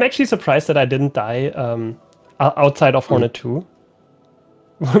 I'm actually surprised that I didn't die outside of Hornet 2,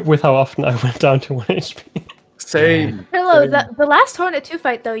 with how often I went down to 1 HP. Same. Hello, same. the last Hornet 2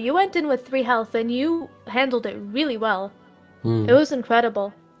 fight though, you went in with 3 health and you handled it really well. It was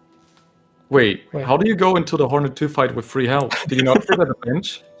incredible. Wait, Wait. how do you go into the Hornet 2 fight with 3 health? Did you not sit at the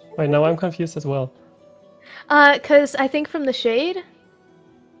bench? Wait, now I'm confused as well. 'Cause I think from the shade.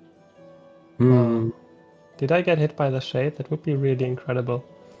 Did I get hit by the shade? That would be really incredible.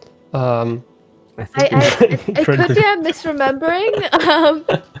 I It could be I'm misremembering.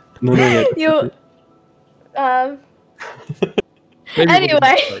 No, yeah. You Maybe it was a Anyway.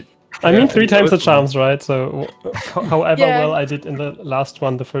 mistake. I mean, Yeah, 3 times the that's fine. charms, right? So, however Yeah. well I did in the last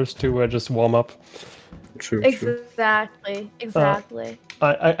one, the first 2 were just warm up. True, true. Exactly.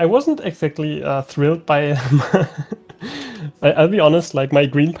 I wasn't exactly thrilled by. I'll be honest, like my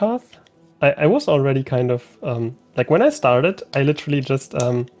green path, I was already kind of like when I started, I literally just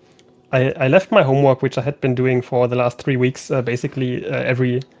I left my homework, which I had been doing for the last 3 weeks, basically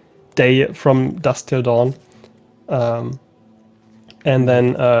every day from dusk till dawn. And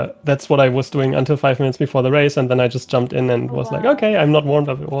then that's what I was doing until 5 minutes before the race, and then I just jumped in and was like, wow. okay, I'm not warmed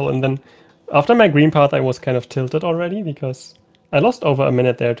up at all. And then after my green path, I was kind of tilted already because I lost over a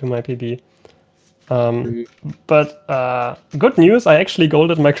minute there to my PB. But good news, I actually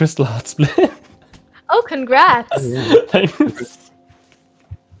golded my Crystal Heart split. Oh, congrats! Thanks.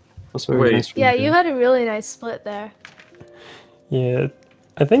 That's very Wait. nice from Yeah, you. you had a really nice split there. Yeah,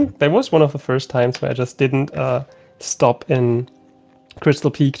 I think that was one of the first times where I just didn't stop in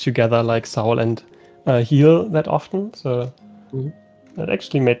Crystal Peak together like Saul and heal that often. So that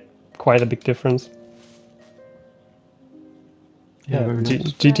actually made quite a big difference. Yeah, very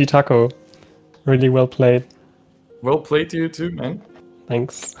nice. GG Taco, really well played. Well played to you too, man.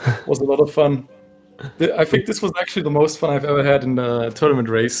 Thanks. Was a lot of fun. I think this was actually the most fun I've ever had in a tournament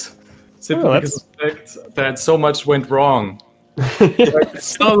race. Simply Oh, because of the fact that so much went wrong. Like, at the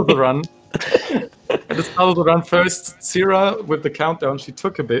start of the run, first, Sierra with the countdown, she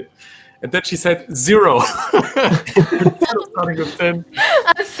took a bit, and then she said 0. Instead of starting with 10.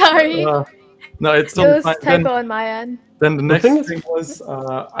 I'm sorry. No, it's It still was fine. typo on my end. Then the next thing thing was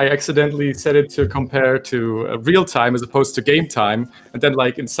I accidentally set it to compare to real time as opposed to game time, and then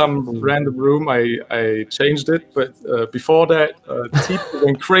like in some random room I changed it. But before that, T4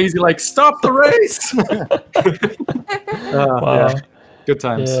 went crazy, like stop the race! Wow. Yeah, good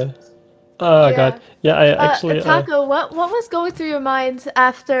times. Yeah. Oh Yeah. god. Yeah, I actually. Taco, what was going through your mind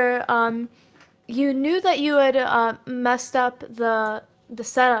after you knew that you had messed up the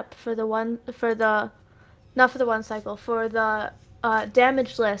setup for the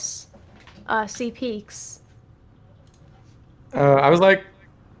damageless C peaks? I was like,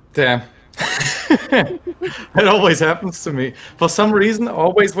 damn. It always happens to me. For some reason,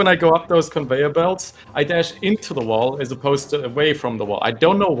 always when I go up those conveyor belts, I dash into the wall as opposed to away from the wall. I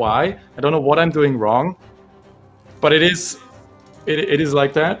don't know why. I don't know what I'm doing wrong. But it is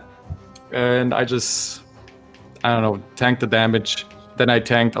like that. And I don't know, tanked the damage. Then I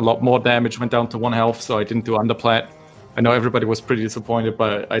tanked a lot more damage, went down to 1 health, so I didn't do underplat. I know everybody was pretty disappointed,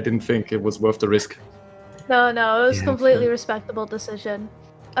 but I didn't think it was worth the risk. No, it was completely respectable decision.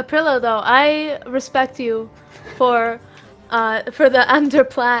 Aprillo, though, I respect you for the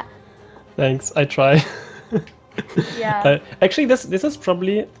underplat. Thanks, I try. Yeah. Actually, this is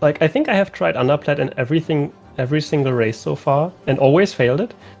probably, like, I think I have tried underplat in every single race so far, and always failed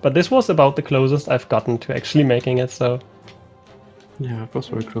it. But this was about the closest I've gotten to actually making it, so... Yeah, it was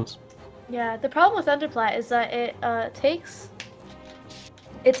very close. Yeah, the problem with underplat is that it takes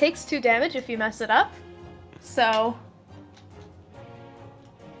 2 damage if you mess it up. So...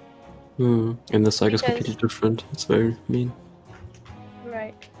 And the cycle is completely different. It's very mean.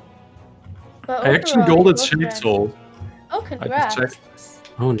 Right. But I actually overall, golded you look Shade Soul. Oh, congrats. checked.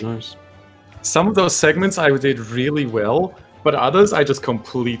 Oh, nice. Some of those segments I did really well, but others I just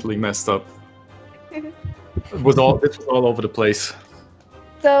completely messed up. This was all over the place.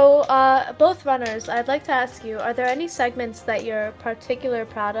 So, both runners, I'd like to ask you, are there any segments that you're particularly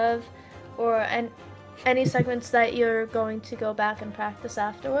proud of, or any segments that you're going to go back and practice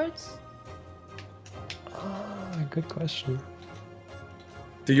afterwards? Good question.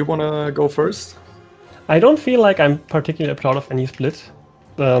 Do you want to go first? I don't feel like I'm particularly proud of any split,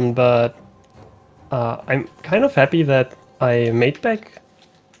 but I'm kind of happy that I made back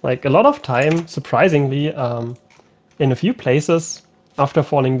like a lot of time, surprisingly, in a few places after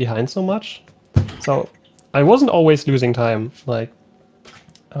falling behind so much. So I wasn't always losing time, like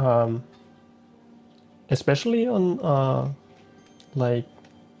especially on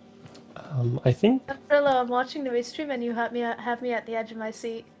I think. Aprillo, I'm watching the restream and you have me at the edge of my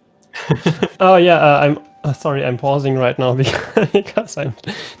seat. Oh yeah, I'm sorry, I'm pausing right now because I'm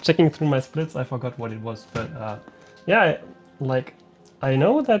checking through my splits. I forgot what it was, but yeah, like I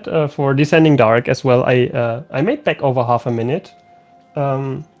know that for Descending Dark as well, I made back over half a minute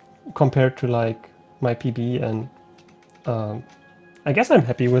compared to like my PB, and I guess I'm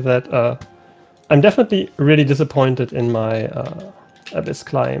happy with that. I'm definitely really disappointed in my Abyss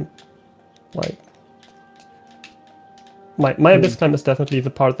climb. Like my Abyss climb is definitely the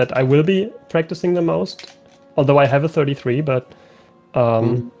part that I will be practicing the most. Although I have a 33, but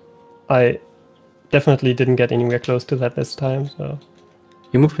I definitely didn't get anywhere close to that this time. So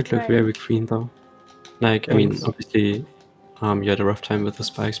You moved it like very clean though. Like I mean, Thanks. obviously, you had a rough time with the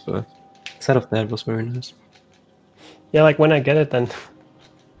spikes, but instead of that, it was very nice. yeah, like when I get it, then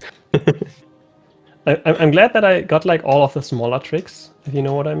I'm glad that I got like all of the smaller tricks, if you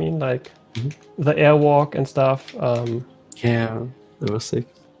know what I mean, like the airwalk and stuff. Yeah, it was sick.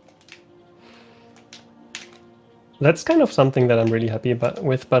 That's kind of something that I'm really happy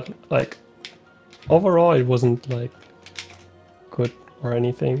with, but like overall, it wasn't like good or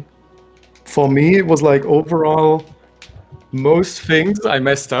anything. For me, it was like overall, most things I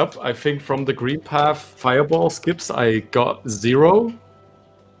messed up. I think from the green path fireball skips, I got 0.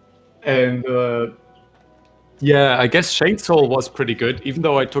 And yeah, I guess Shade Soul was pretty good, even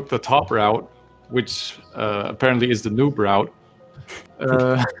though I took the top route, which apparently is the noob route.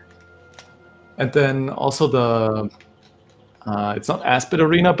 And then also the, it's not Aspid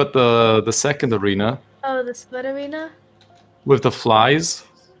Arena, but the second arena. Oh, the split arena? With the flies.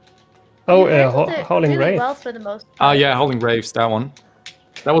 Oh, You handled it Howling really Wraith. well for the most part. Ah, yeah, Howling Wraiths, that one.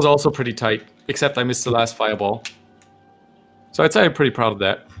 That was also pretty tight, except I missed the last fireball. So I'd say I'm pretty proud of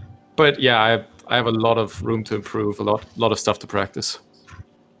that. But yeah, I have a lot of room to improve, a lot of stuff to practice.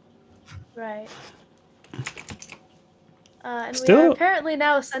 Right. And we Still- are apparently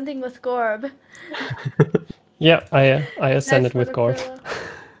now ascending with Gorb. Yeah, I ascended Nice with one, Gorb.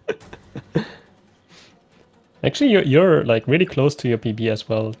 Aprillo. Actually, you're like really close to your PB as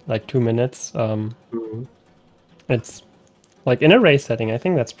well, like 2 minutes. It's like in a race setting, I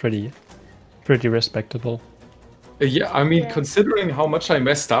think that's pretty respectable. Yeah, I mean, Yeah. considering how much I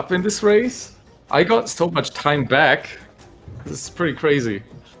messed up in this race, I got so much time back. This is pretty crazy.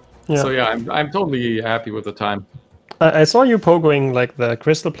 Yeah. So yeah, I'm totally happy with the time. I saw you pogoing like the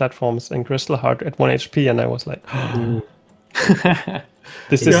crystal platforms and Crystal Heart at 1 HP, and I was like,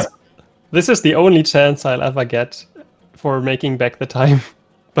 this is the only chance I'll ever get for making back the time.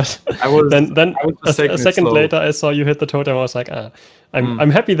 But I was then I was just taking a it second slow. later, I saw you hit the totem. I was like,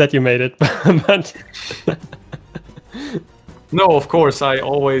 I'm happy that you made it, but No, of course, I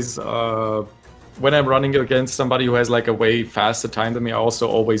always, when I'm running against somebody who has like a way faster time than me, I also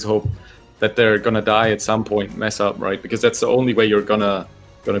always hope that they're gonna die at some point, mess up, right? Because that's the only way you're gonna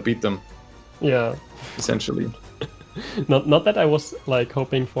beat them, Yeah. essentially. Not that I was like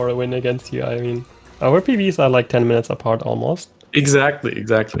hoping for a win against you. I mean, our PBs are like 10 minutes apart almost. Exactly.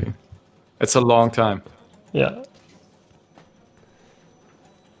 It's a long time. Yeah.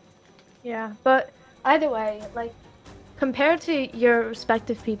 Yeah, but either way, like, compared to your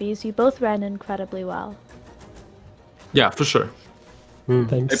respective PBs, you both ran incredibly well. Yeah, for sure.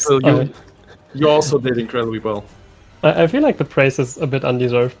 Thanks. April, you also did incredibly well. I feel like the praise is a bit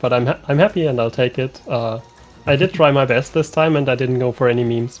undeserved, but I'm happy and I'll take it. I did try my best this time, and I didn't go for any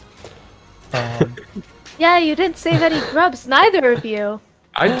memes. Yeah, you didn't save any grubs, neither of you.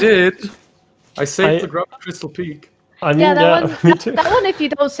 I did. I saved the grub at Crystal Peak. I mean, Yeah, that one. me too. That one, if you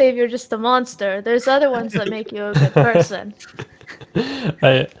don't save, you're just a monster. There's other ones that make you a good person.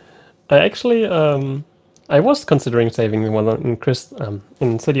 I actually I was considering saving one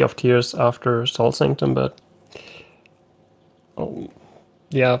in City of Tears after Soul Sanctum, but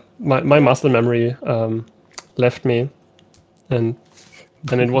yeah, my muscle memory left me, and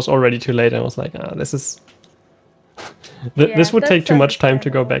then it was already too late. I was like, this is this would take too much time to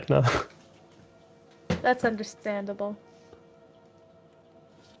go back now. That's understandable.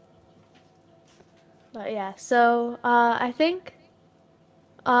 But yeah, so I think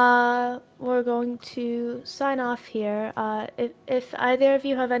we're going to sign off here. If either of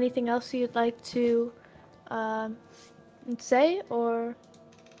you have anything else you'd like to say, or...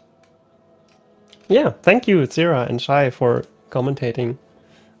 Yeah, thank you, Zira and Shai, for commentating.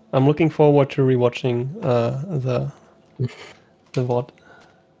 I'm looking forward to rewatching the VOD.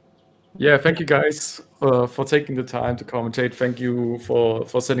 Yeah, thank you guys for taking the time to commentate. Thank you for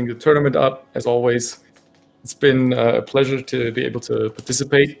setting the tournament up, as always. It's been a pleasure to be able to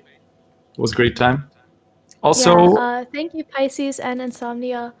participate. It was a great time. Also, yeah, thank you, Pisces and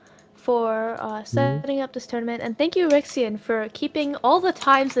Insomnia, for setting up this tournament, and thank you, Rixian, for keeping all the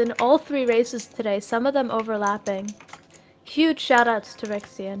times in all 3 races today, some of them overlapping. Huge shout-outs to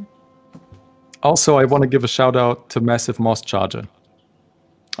Rixian. also, I want to give a shout-out to Massive Moss Charger.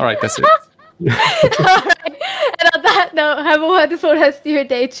 All right, that's it. Alright, and on that note, have a wonderful rest of your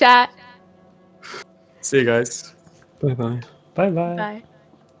day, chat. See you guys. Bye-bye. Bye-bye. Bye.